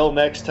 Until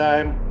next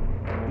time,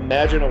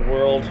 imagine a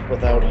world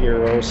without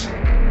heroes.